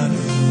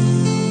לנו.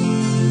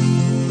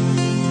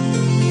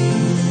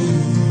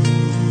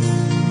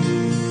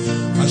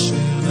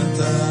 אשר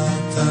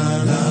נתת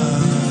לנו.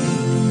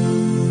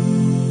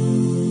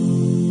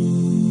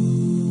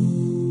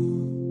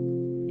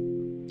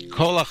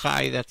 Kol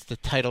Achai, that's the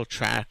title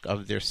track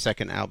of their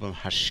second album,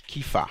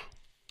 Hashkifa,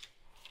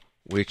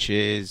 which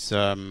is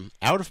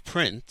out of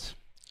print,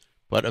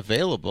 but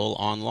available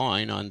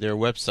online on their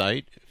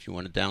website. If you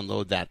want to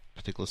download that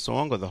particular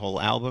song or the whole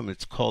album,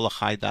 it's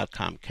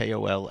kolachai.com,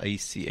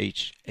 Kolachai,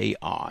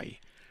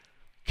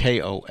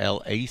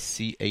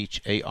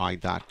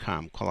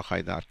 Kolachai.com,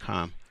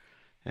 kolachai.com,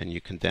 and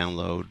you can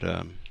download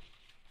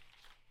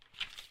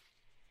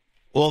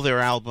all their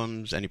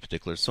albums, any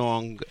particular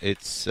song.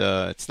 It's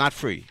not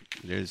free.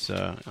 There's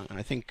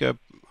I think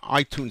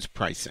iTunes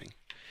pricing.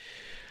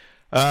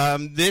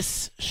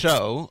 This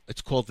show,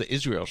 it's called The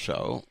Israel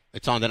Show.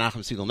 It's on the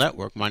Nachum Segal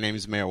Network. My name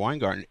is Meir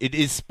Weingarten. It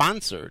is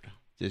sponsored,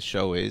 this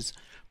show is,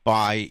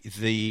 by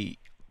the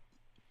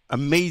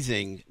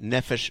amazing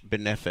Nefesh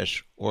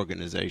B'Nefesh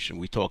organization.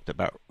 We talked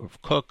about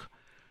Rav Kook.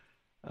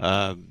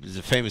 There's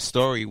a famous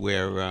story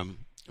where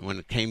when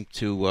it came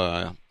to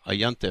a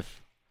yontif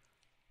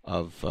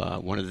of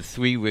one of the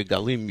three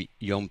Regalim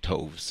Yom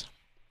Tovs,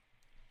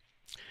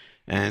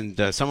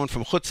 and someone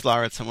from Chutz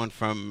La'aretz, someone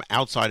from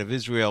outside of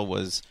Israel,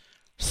 was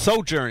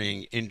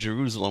sojourning in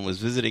Jerusalem, was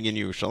visiting in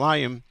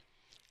Yerushalayim,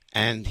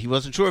 and he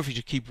wasn't sure if he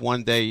should keep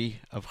 1 day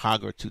of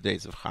Chag or 2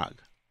 days of Chag.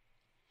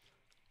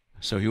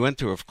 So he went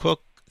to Rav Kook,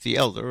 the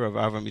elder of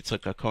Avram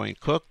Yitzchak HaKohen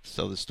Kook,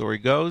 so the story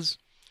goes,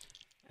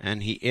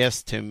 and he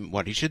asked him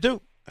what he should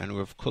do. And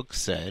Rav Kook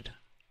said,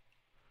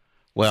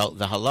 well,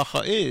 the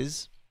halacha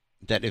is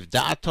that if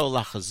da'ato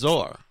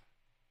lachazor,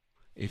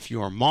 if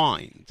your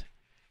mind,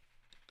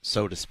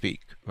 so to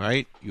speak,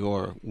 right,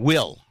 your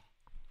will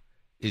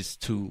is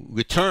to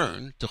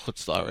return to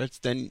Chutz La'aretz,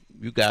 then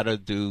you got to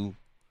do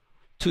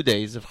 2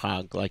 days of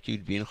Chag like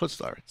you'd be in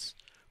Chutz La'aretz.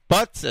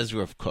 But, says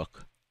Rav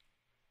Kook,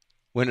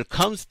 when it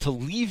comes to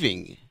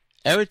leaving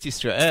Eretz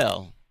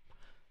Yisrael,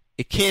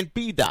 it can't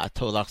be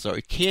da'ato lachazor.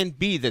 It can't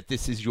be that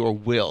this is your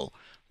will,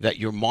 that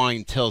your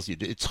mind tells you.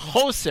 It's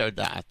choser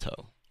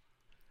da'ato.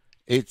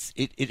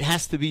 It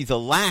has to be the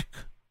lack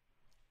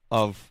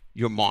of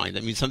your mind.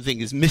 I mean, something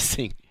is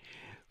missing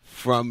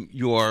from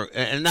your,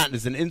 and not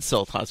as an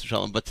insult, chas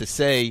v'shalom, but to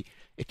say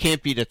it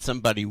can't be that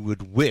somebody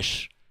would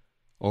wish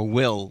or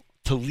will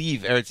to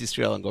leave Eretz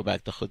Yisrael and go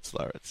back to Chutz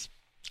La'aretz.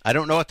 I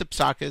don't know what the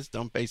psak is.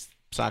 Don't base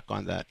psak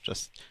on that.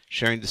 Just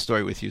sharing the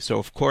story with you. So,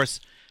 of course,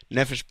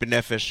 Nefesh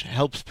B'Nefesh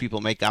helps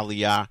people make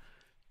aliyah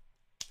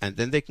and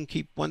then they can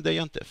keep one day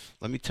yontif.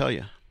 Let me tell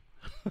you.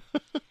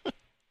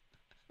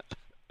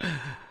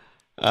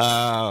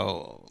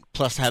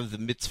 Plus have the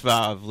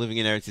mitzvah of living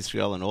in Eretz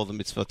Israel and all the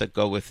mitzvot that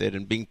go with it,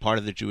 and being part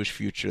of the Jewish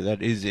future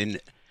that is in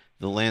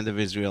the land of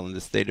Israel and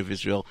the state of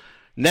Israel.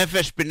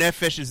 Nefesh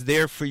b'nefesh is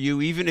there for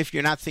you, even if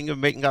you're not thinking of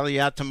making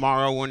Aliyah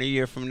tomorrow or in a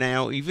year from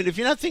now, even if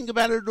you're not thinking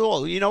about it at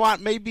all. You know what?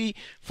 Maybe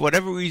for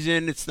whatever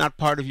reason it's not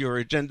part of your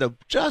agenda.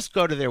 Just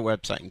go to their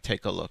website and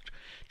take a look.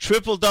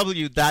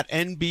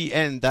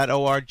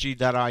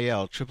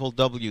 www.nbn.org.il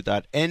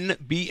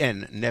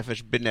www.nbn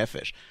nefesh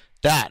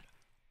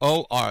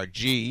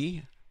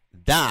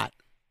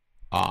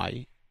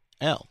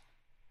b'nefesh.org.il.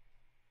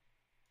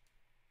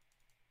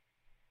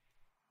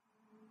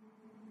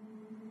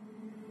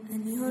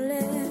 אני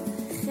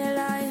הולך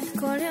אלייך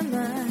כל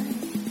ימיי,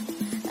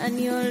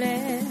 אני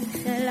הולך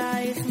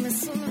אלייך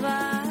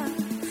מסובב,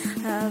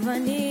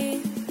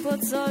 האבנים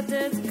פוצעות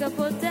את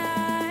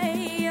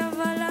כפותיי,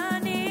 אבל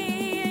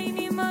אני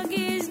איני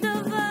מרגיש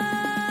דבר.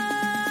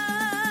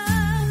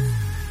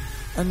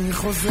 אני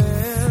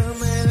חוזר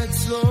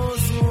מארץ לא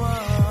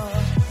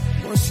זרועה,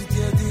 מושיט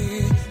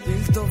ידי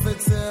ללטוף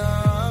את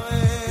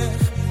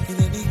שערך,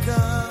 הנני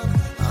כאן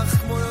אך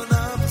כמו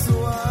יונה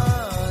פצועה,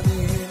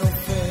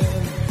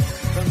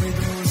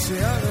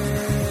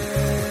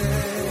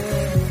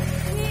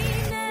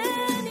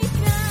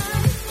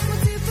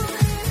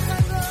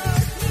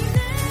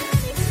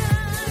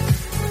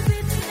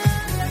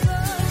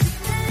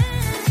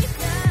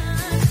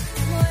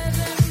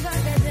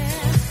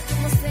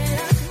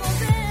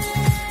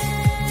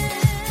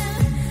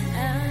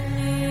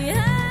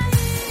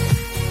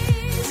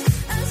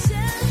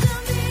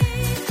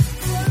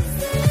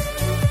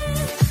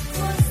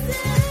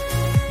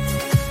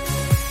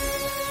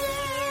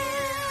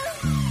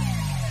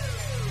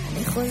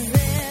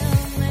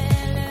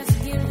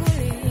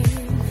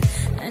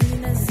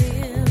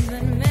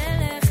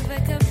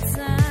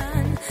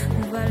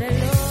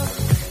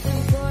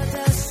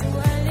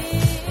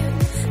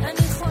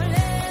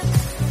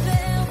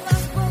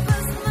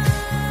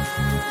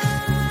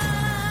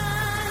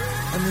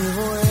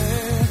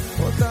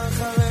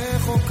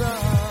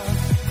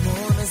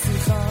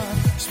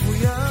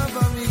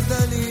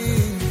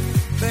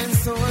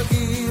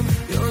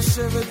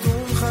 יושבת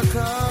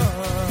ומחכה,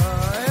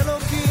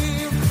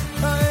 האלוקים,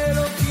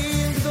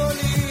 האלוקים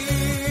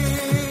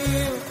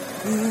גדולים.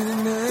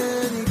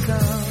 הנני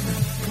כאן,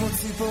 כמו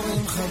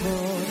ציפורים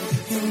חבות,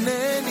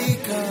 הנני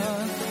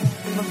כאן,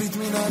 מביט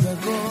מן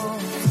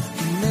הדגות,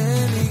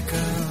 הנני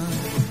כאן,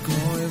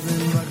 כמו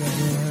אבן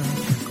בגדר,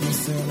 כמו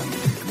סלע,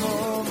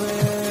 כמו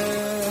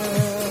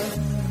בר.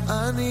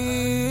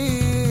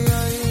 אני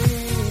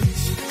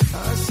האיש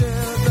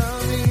אשר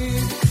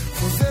תמיד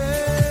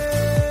חוזר.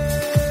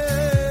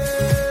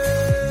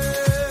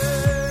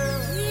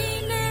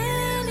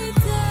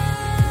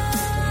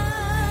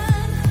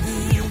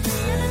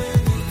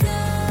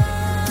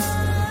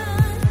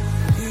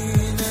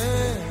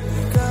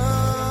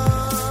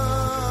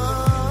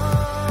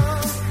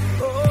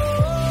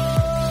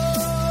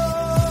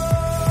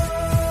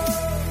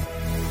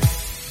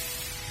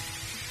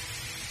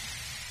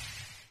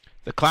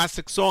 The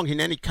classic song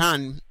Hineni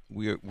Kan,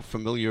 we're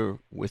familiar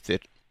with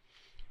it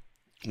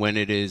when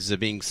it is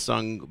being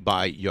sung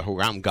by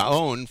Yehoram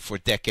Gaon for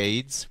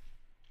decades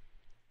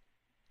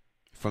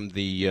from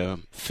the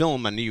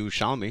film Ani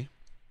Yerushalmi.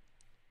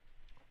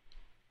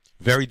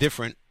 Very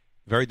different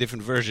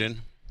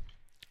version,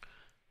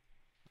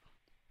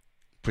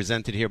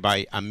 presented here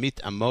by Amit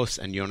Amos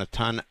and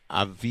Yonatan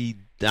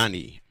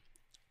Avidani.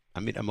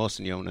 Amit Amos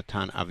and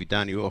Yonatan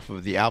Avidani off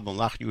of the album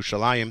Lach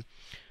Yerushalayim,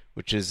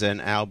 which is an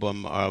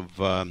album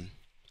of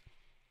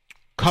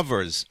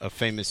covers of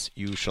famous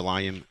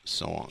Yerushalayim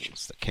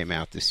songs that came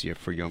out this year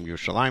for Yom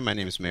Yerushalayim. My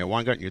name is Meir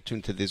Weingart. You're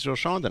tuned to the Israel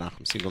Show on the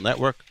Nachum Segal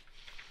Network.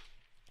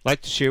 I'd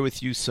like to share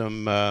with you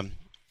some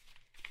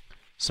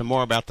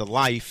more about the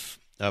life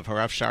of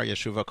Harav Shar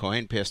Yeshuva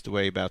Cohen, passed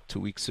away about 2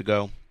 weeks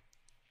ago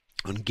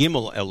on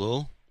Gimel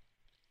Elul.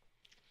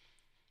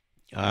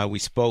 We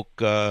spoke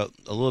a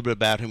little bit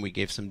about him. We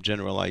gave some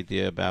general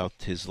idea about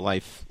his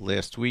life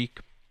last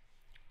week,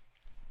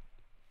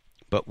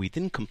 but we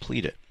didn't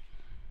complete it.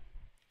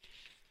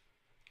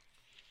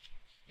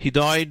 He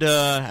died,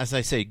 as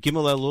I say,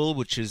 Gimel Elul,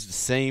 which is the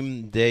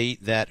same day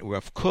that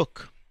Rav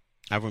Kook,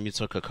 Avram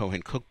Yitzchak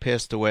Cohen Kook,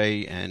 passed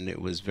away, and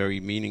it was very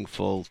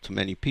meaningful to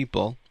many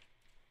people.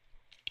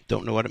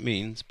 Don't know what it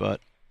means,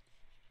 but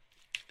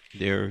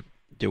there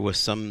was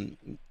some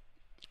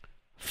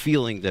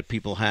feeling that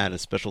people had, a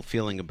special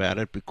feeling about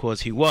it,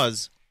 because he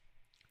was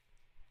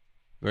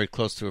very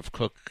close to Rav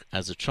Kook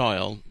as a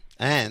child,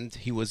 and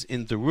he was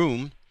in the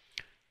room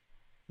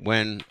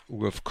when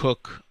Rav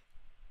Kook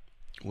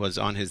was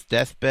on his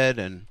deathbed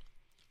and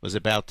was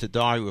about to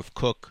die. Rav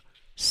Kook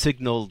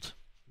signaled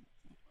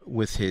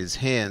with his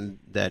hand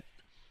that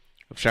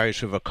Rav Shar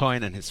Yeshuva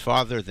Cohen and his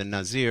father, the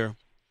Nazir,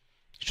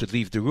 should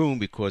leave the room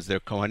because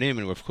they're Kohanim,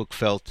 and Rav Kook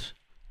felt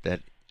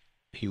that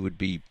he would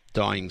be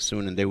dying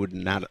soon and they would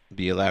not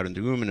be allowed in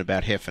the room. And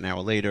about half an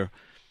hour later,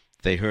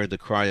 they heard the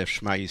cry of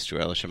Shema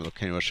Yisrael, Hashem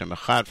Elokeinu Hashem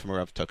Echad from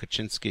Rav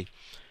Tukachinsky.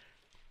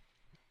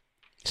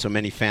 So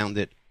many found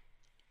it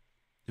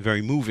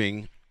very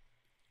moving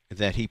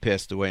that he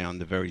passed away on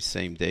the very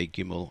same day,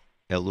 Gimel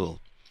Elul.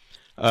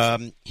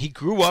 He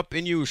grew up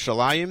in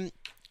Yerushalayim.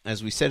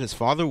 As we said, his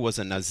father was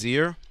a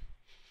Nazir,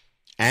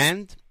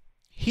 and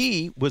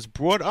he was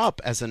brought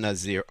up as a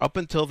Nazir up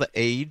until the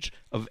age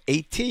of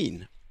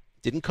 18.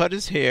 Didn't cut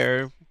his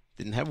hair,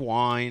 didn't have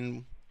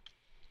wine,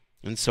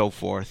 and so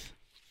forth.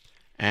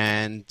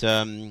 And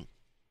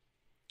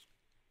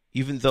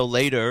even though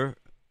later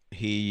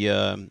he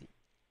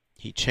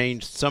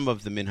changed some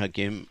of the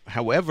minhagim,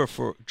 however,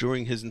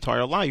 during his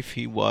entire life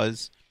he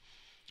was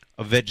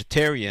a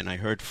vegetarian. I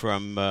heard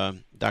from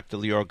Dr.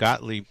 Lior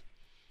Gottlieb,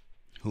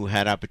 who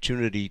had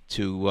opportunity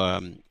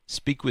to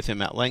speak with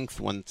him at length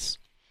once,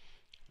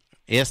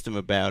 asked him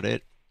about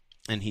it,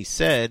 and he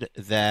said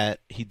that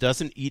he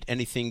doesn't eat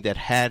anything that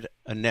had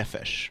a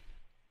nefesh.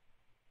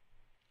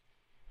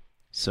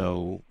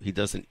 So he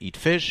doesn't eat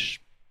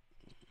fish,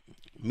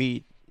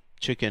 meat,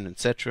 chicken,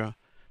 etc.,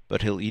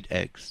 but he'll eat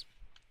eggs.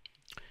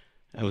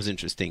 That was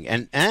interesting.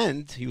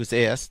 And he was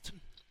asked,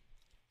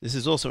 this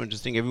is also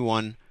interesting,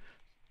 everyone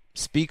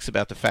speaks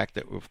about the fact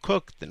that Rav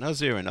Kook, the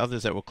Nazir, and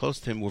others that were close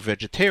to him were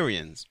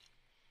vegetarians.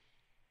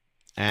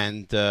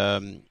 And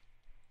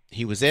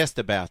he was asked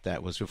about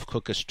that. Was Rav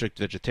Kook a strict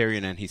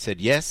vegetarian? And he said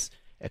yes,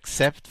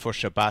 except for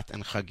Shabbat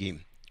and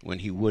Chagim, when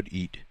he would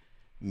eat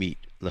meat,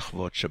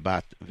 Lechvot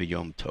Shabbat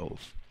v'Yom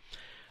Tov.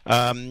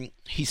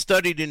 He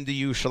studied in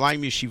the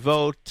Yerushalayim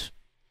Yeshivot,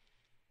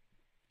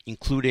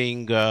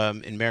 including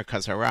in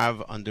Merkaz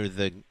Harav, under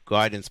the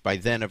guidance by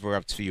then of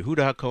Rav Tzvi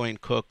Yehuda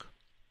HaKohen Kook.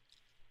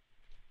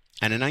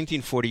 And in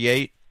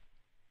 1948,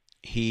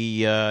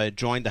 he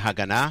joined the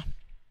Haganah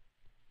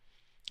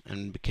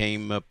and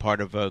became a part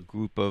of a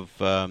group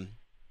of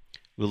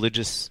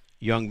religious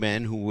young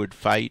men who would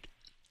fight.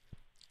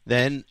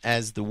 Then,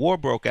 as the war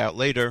broke out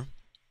later,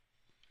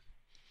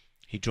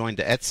 he joined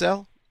the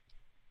Etzel.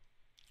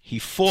 He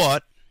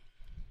fought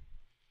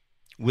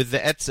with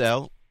the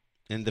Etzel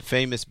in the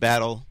famous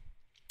battle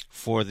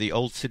for the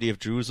old city of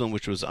Jerusalem,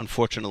 which was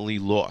unfortunately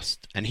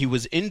lost. And he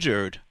was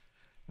injured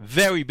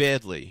very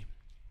badly,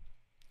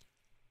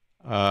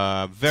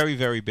 very,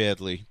 very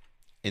badly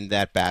in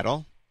that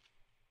battle.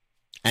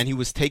 And he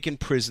was taken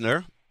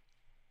prisoner,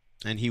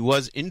 and he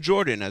was in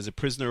Jordan as a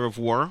prisoner of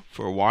war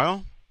for a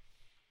while,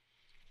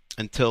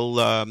 until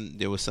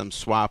there was some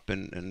swap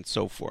and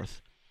so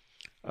forth.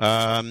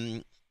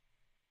 And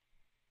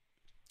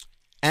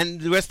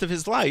the rest of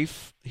his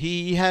life,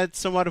 he had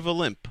somewhat of a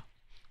limp.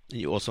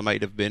 He also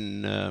might have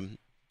been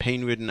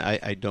pain-ridden,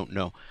 I don't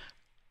know.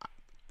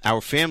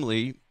 Our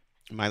family,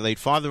 my late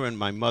father and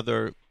my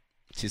mother,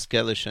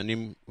 Tizkele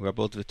Shanim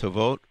Rabot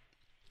V'Tovot,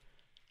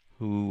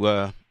 who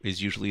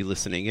is usually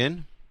listening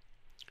in,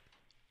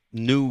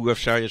 knew Rav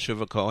Shar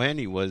Yeshuva Cohen.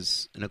 He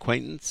was an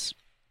acquaintance.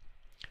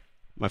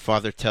 My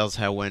father tells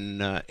how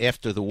when,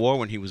 after the war,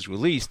 when he was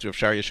released, Rav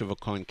Shar Yeshuva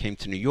Cohen came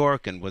to New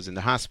York and was in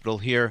the hospital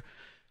here,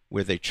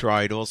 where they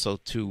tried also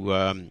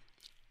to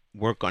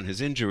work on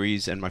his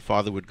injuries, and my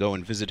father would go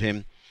and visit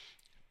him.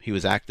 He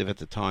was active at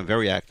the time,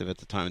 very active at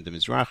the time in the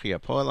Mizrahi,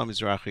 Hapoel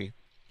HaMizrahi,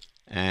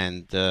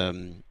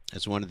 and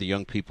as one of the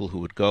young people who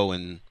would go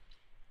and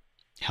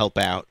help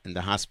out in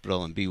the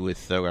hospital and be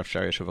with Rav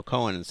Shar Yeshuva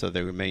Cohen, and so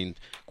they remained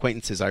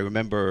acquaintances. I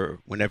remember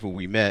whenever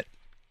we met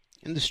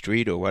in the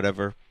street or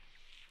whatever,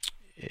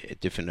 at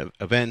different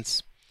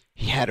events,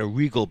 he had a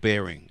regal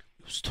bearing.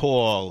 He was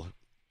tall,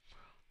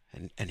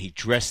 and he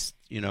dressed,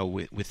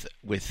 with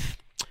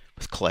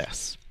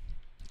class.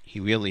 He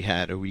really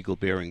had a regal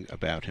bearing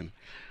about him.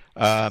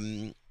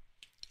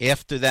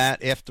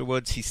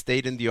 Afterwards, he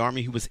stayed in the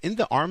army. He was in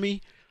the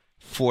army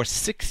for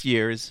 6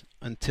 years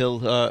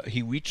until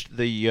he reached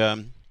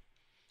the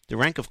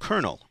rank of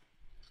colonel,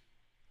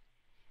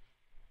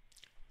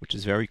 which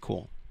is very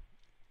cool.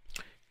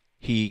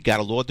 He got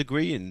a law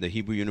degree in the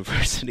Hebrew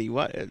University.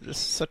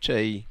 Such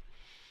a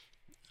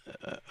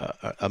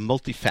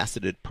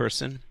multifaceted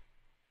person.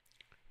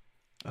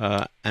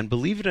 And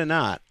believe it or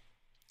not,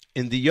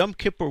 in the Yom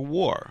Kippur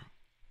War,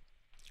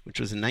 which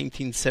was in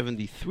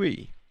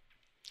 1973,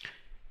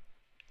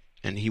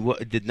 and he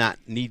did not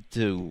need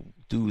to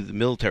do the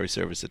military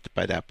service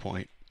by that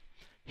point,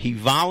 he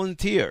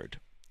volunteered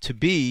to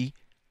be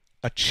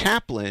a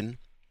chaplain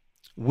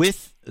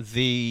with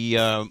the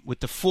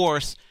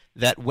force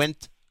that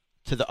went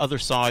to the other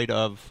side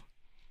of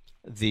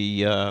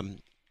the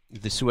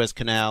Suez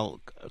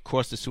Canal,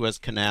 across the Suez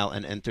Canal,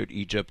 and entered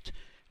Egypt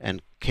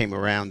and came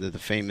around to the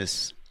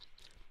famous,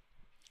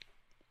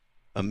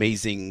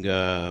 amazing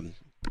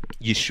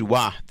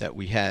Yeshua that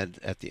we had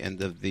at the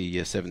end of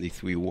the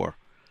 73 war.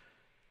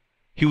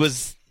 He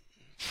was,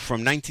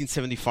 from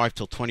 1975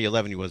 till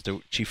 2011, he was the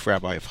chief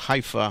rabbi of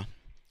Haifa.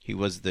 He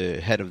was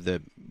the head of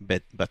the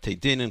Batei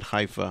Din in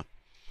Haifa.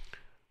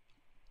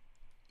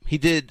 He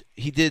did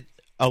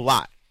a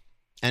lot,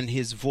 and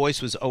his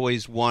voice was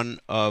always one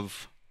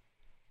of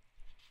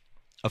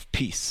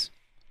peace.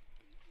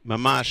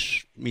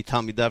 Mamash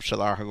mitalmidav shel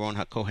Aharon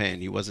HaKohen.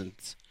 He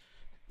wasn't,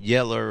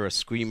 yeller, a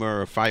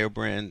screamer, a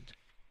firebrand.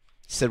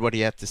 He said what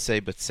he had to say,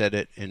 but said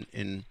it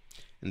in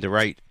the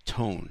right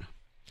tone.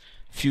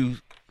 Two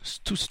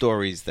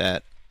stories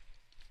that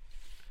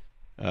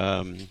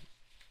are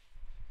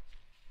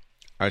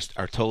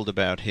told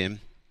about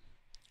him.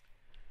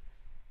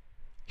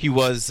 He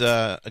was,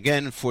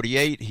 again,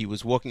 48. He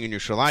was walking in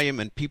Yerushalayim,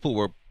 and people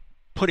were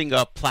putting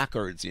up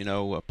placards,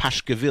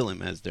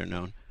 pashkevilim, as they're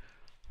known,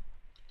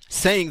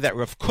 saying that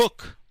Rav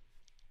Kook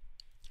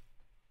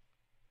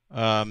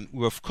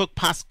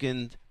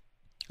paskind,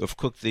 Rav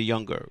Kook the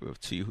younger, Rav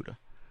Tzvi Yehuda,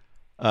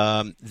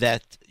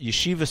 that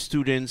yeshiva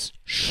students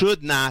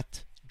should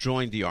not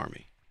join the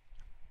army.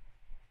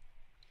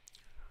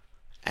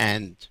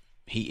 And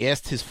he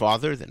asked his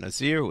father, the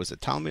Nazir, who was a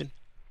Talmud,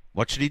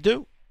 what should he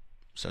do?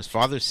 So his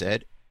father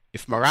said,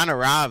 if Maran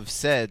Arav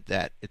said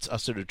that it's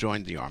usher to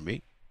join the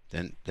army,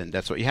 then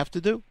that's what you have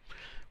to do.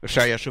 Rav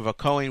Shai Yeshuva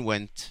Cohen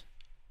went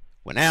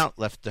out,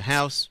 left the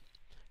house,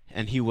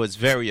 and he was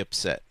very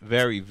upset,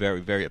 very, very,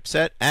 very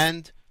upset.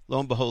 And lo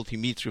and behold, he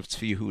meets Rav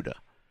Tzvi Yehuda.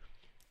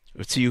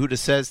 Rav Tzvi Yehuda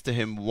says to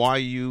him, "Why are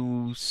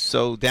you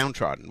so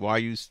downtrodden? Why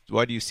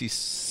do you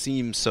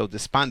seem so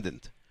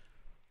despondent?"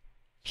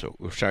 So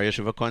Rav Shai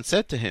Yeshuva Cohen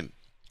said to him,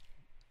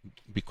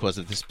 "Because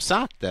of this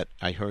psak that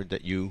I heard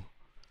that you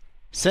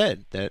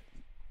said that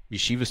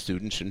yeshiva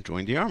students shouldn't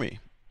join the army."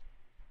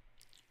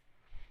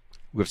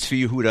 Rav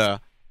Tzvi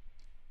Yehuda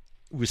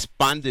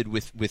responded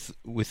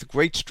with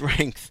great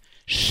strength,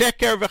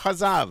 "Sheker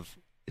v'chazav.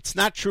 It's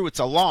not true. It's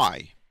a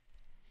lie.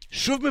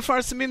 Shuv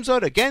mefarsamim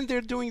zod. Again,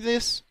 they're doing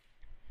this.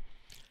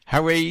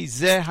 Harei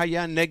zeh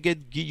haya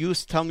neged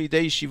giyus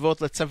talmidei yeshivot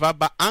letzava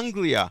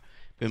ba'Anglia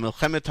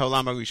b'milchemet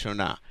ha'olam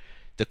harishona."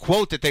 The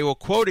quote that they were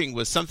quoting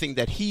was something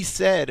that he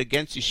said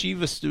against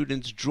yeshiva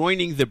students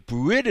joining the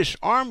British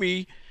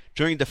Army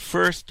during the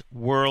First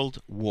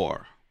World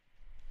War.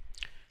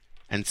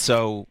 And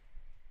so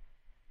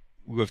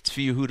Rav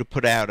Tzvi Yehuda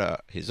put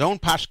out his own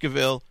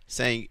pashkevil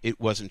saying it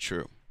wasn't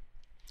true.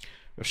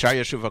 Rav Shai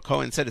Yeshuva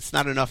Cohen said it's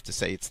not enough to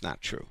say it's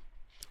not true.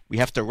 We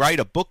have to write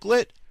a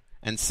booklet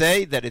and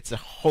say that it's a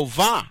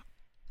chovah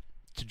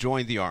to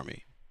join the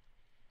army.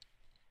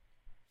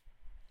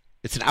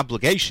 It's an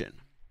obligation.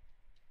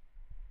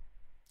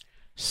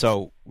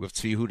 So Rav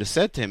Tzvi Yehuda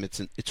said to him,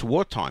 it's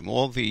wartime.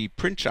 All the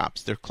print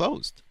shops, they're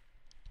closed.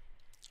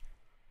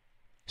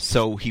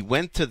 So he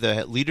went to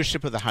the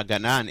leadership of the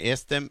Haganah and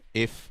asked them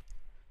if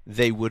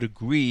they would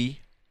agree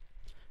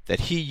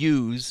that he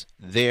use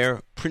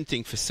their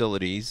printing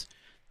facilities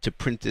to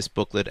print this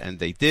booklet, and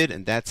they did,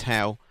 and that's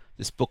how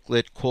this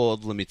booklet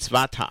called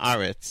L'Mitzvat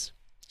Haaretz,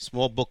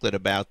 small booklet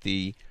about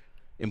the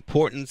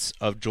importance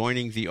of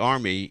joining the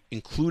army,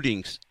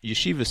 including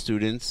yeshiva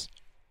students,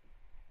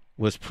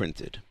 was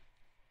printed.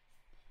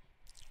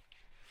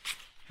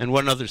 And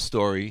one other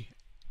story,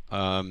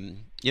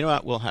 you know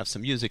what, we'll have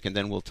some music and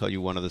then we'll tell you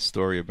one other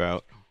story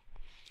about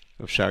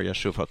Rav Shai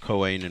Yeshuva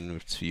Cohen and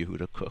Rav Tzvi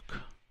Yehuda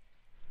Kook.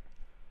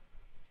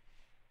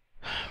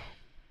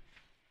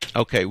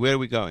 Okay, where are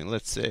we going?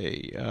 Let's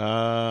see.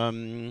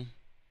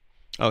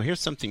 Here's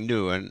something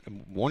new, and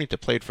I'm wanting to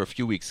play it for a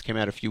few weeks. It came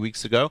out a few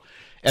weeks ago.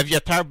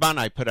 Evyatar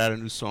Banai put out a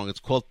new song. It's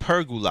called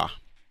Pergula.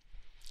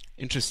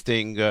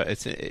 Interesting.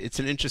 It's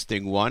an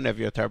interesting one.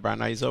 Evyatar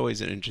Banai is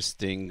always an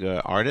interesting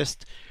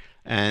artist.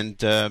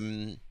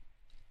 And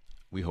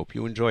we hope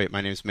you enjoy it. My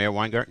name is Meir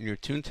Weingarten. You're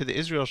tuned to the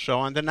Israel Show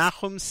on the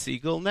Nachum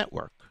Segal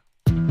Network.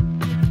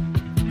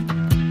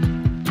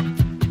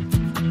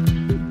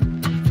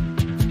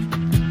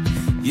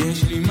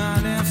 יש לי מה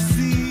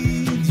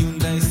להפסיד,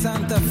 יונדאי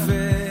סנטה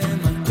פה,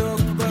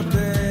 מתוק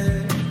בפה,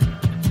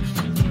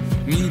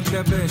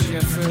 מתלבש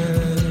יפה,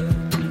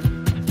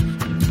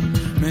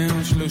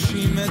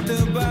 130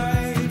 מטר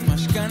בית,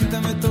 משכנתה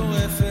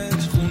מטורפת,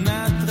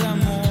 שכונת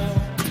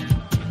רמות,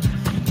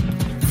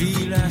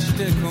 וילה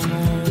שתי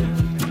קומות,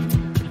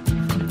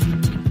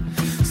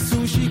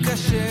 סושי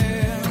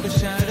כשר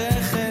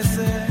בשערי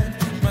חסד,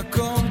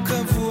 מקום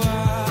קבוע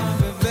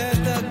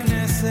בבית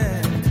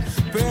הכנסת,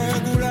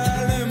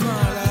 פרגולה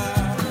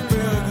למעלה,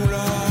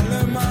 פרגולה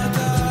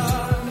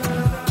למטה,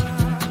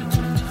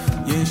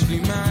 יש לי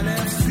מה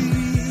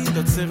להפסיד,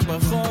 עוצר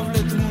ברחוב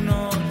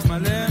לתמונות,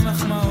 מלא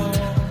מחמאות,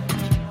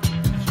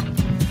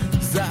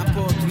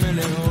 זפות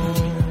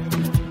מלאות,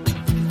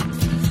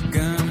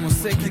 גם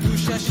עושה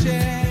קידוש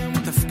השם,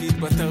 תפקיד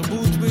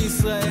בתרבות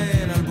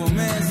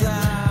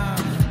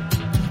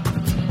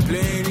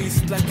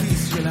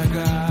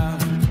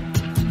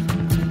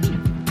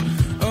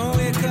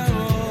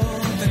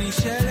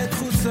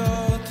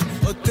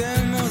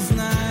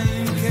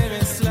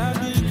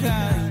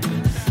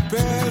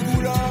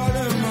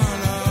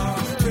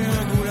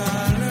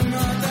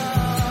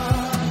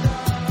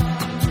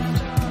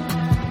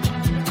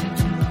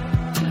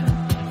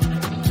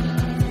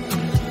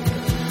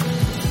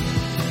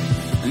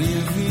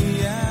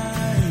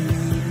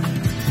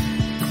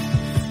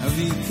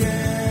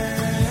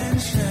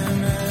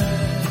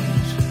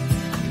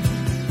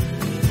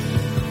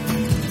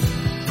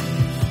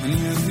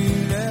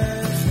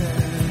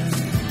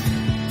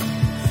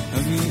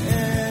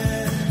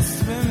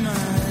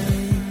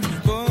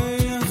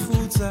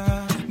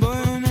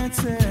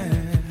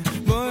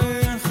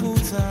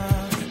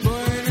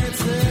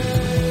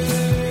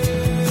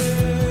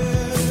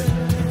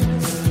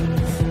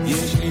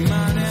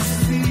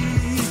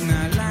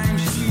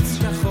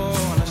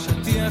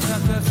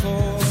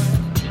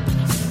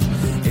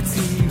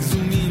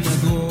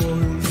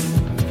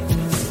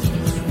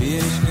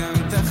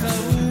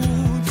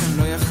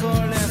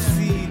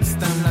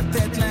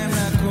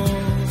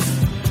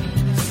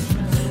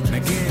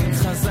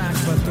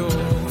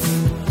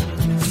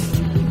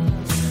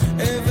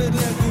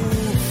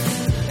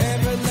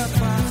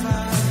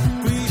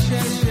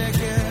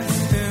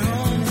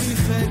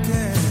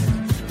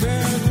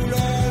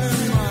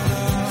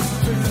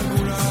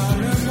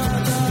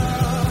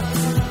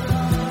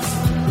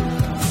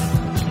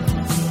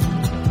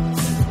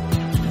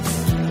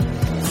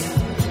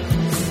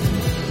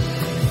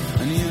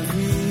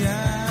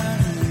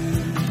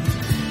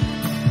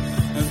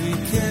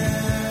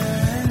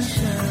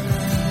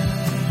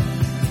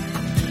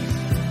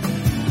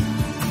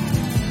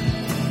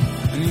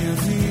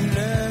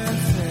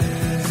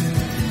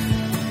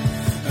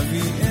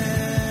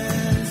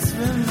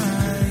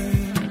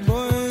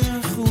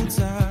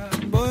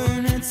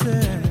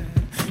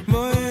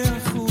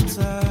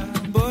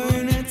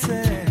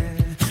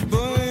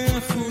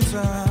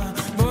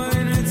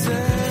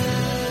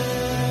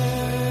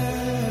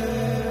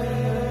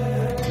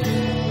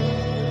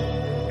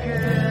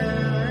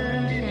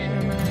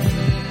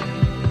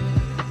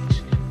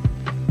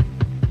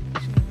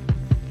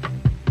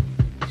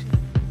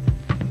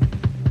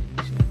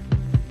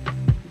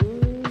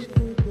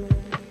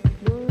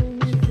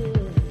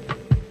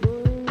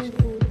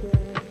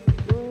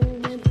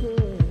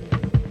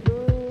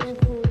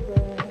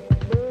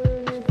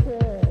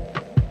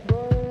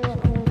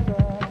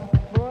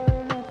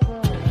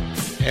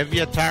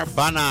Evyatar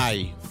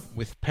Banai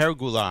with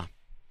Pergula.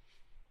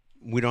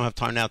 We don't have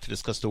time now to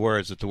discuss the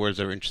words, but the words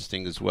are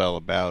interesting as well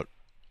about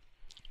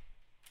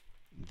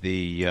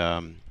the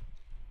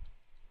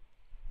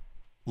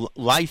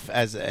life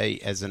as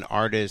an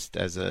artist,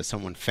 as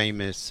someone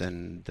famous,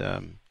 and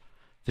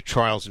the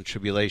trials and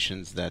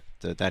tribulations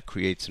that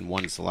creates in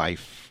one's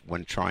life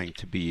when trying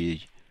to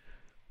be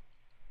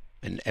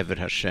an Eved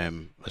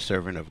Hashem, a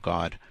servant of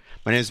God.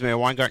 My name is Meir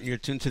Weingarten. You're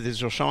tuned to the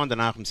Israel Show on the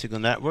Nachum Segal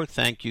Network.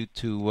 Thank you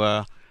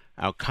to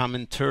our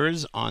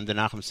commenters on the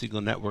Nachum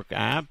Segal Network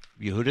app.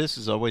 Yehudis,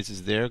 as always,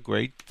 is there.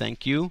 Great.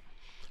 Thank you.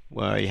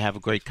 You have a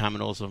great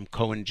comment also from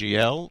Cohen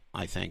GL.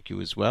 I thank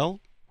you as well.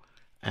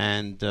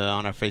 And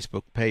on our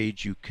Facebook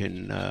page, you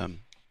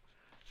can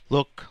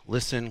look,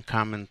 listen,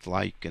 comment,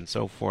 like, and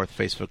so forth.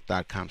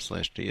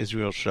 Facebook.com/The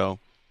Israel Show.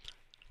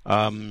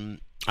 I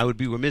would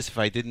be remiss if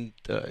I didn't,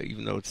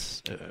 even though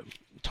it's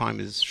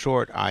time is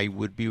short, I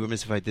would be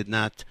remiss if I did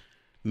not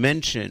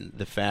mention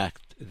the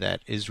fact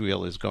that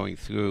Israel is going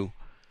through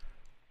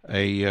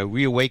a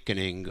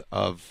reawakening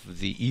of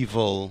the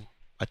evil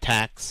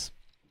attacks.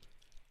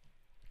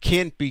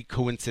 Can't be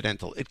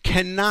coincidental. It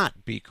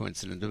cannot be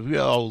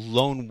coincidental.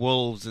 Lone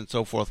wolves and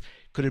so forth.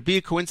 Could it be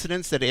a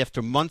coincidence that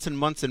after months and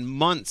months and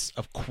months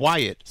of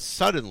quiet,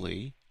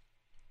 suddenly,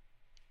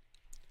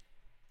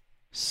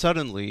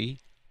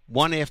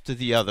 one after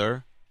the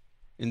other,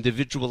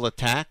 individual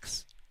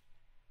attacks?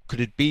 Could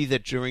it be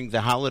that during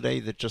the holiday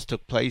that just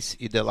took place,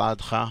 Eid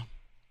al-Adha,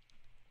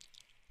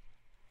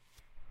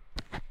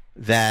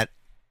 that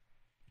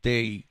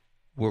they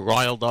were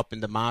riled up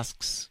in the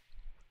mosques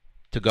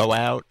to go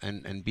out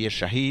and be a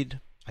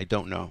shaheed? I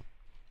don't know.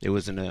 There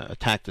was an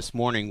attack this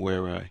morning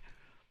where an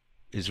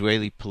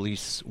Israeli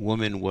police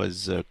woman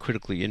was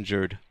critically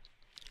injured,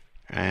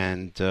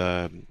 and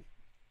there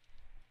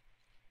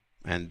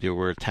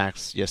were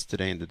attacks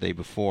yesterday and the day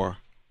before.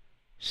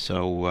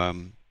 So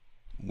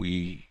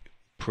we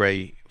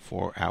pray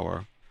for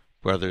our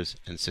brothers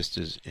and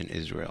sisters in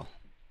Israel.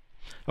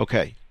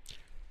 Okay.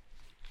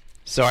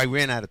 So I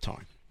ran out of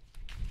time.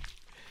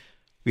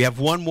 We have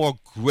one more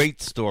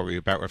great story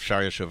about Rav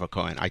Shar Yeshua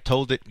Cohen. I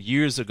told it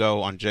years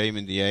ago on JM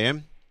in the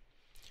AM.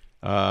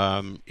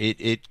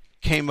 It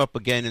came up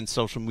again in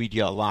social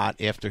media a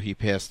lot after he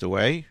passed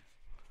away.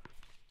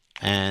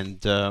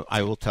 And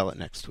I will tell it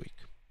next week.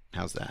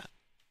 How's that?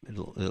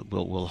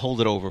 We'll hold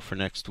it over for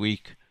next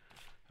week.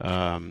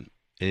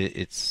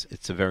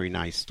 It's a very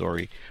nice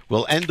story.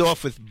 We'll end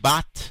off with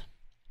Bat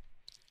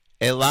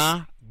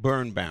Ella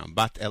Birnbaum.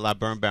 Bat Ella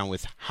Birnbaum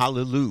with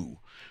Hallelujah.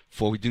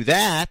 Before we do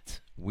that,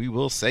 we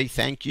will say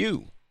thank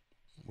you.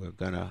 We're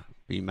going to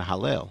be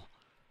Mahalel.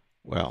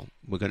 Well,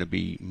 we're going to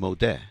be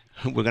Modeh.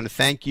 We're going to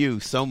thank you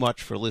so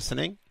much for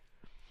listening.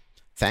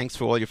 Thanks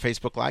for all your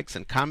Facebook likes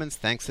and comments.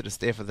 Thanks to the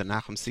staff of the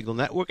Nachum Segal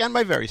Network. And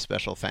my very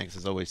special thanks,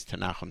 as always, to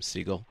Nachum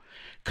Segal.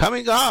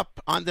 Coming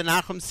up on the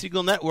Nachum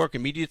Segal Network,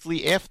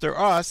 immediately after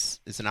us,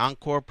 is an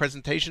encore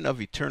presentation of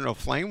Eternal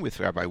Flame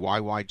with Rabbi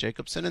Y.Y.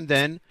 Jacobson, and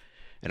then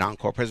an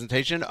encore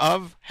presentation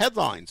of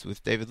Headlines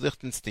with David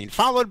Lichtenstein,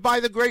 followed by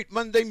the Great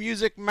Monday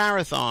Music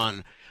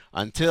Marathon.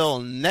 Until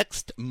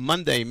next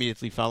Monday,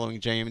 immediately following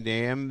JM and the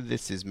AM,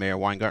 this is Meir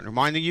Weingarten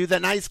reminding you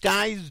that nice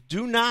guys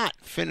do not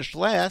finish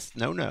last.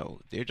 No,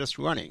 they're just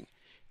running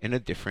in a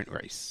different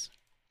race.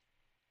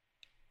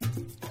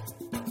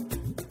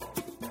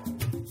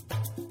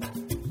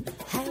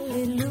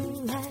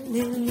 Hallelujah,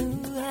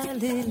 hallelujah,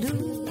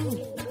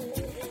 hallelujah.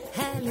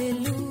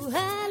 Hallelujah,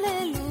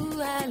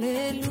 hallelujah,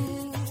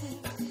 hallelujah.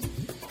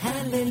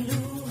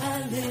 Hallelujah,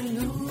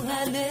 hallelujah,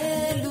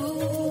 hallelujah.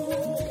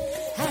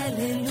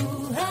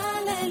 Hallelujah,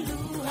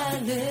 hallelujah,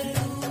 hallelujah.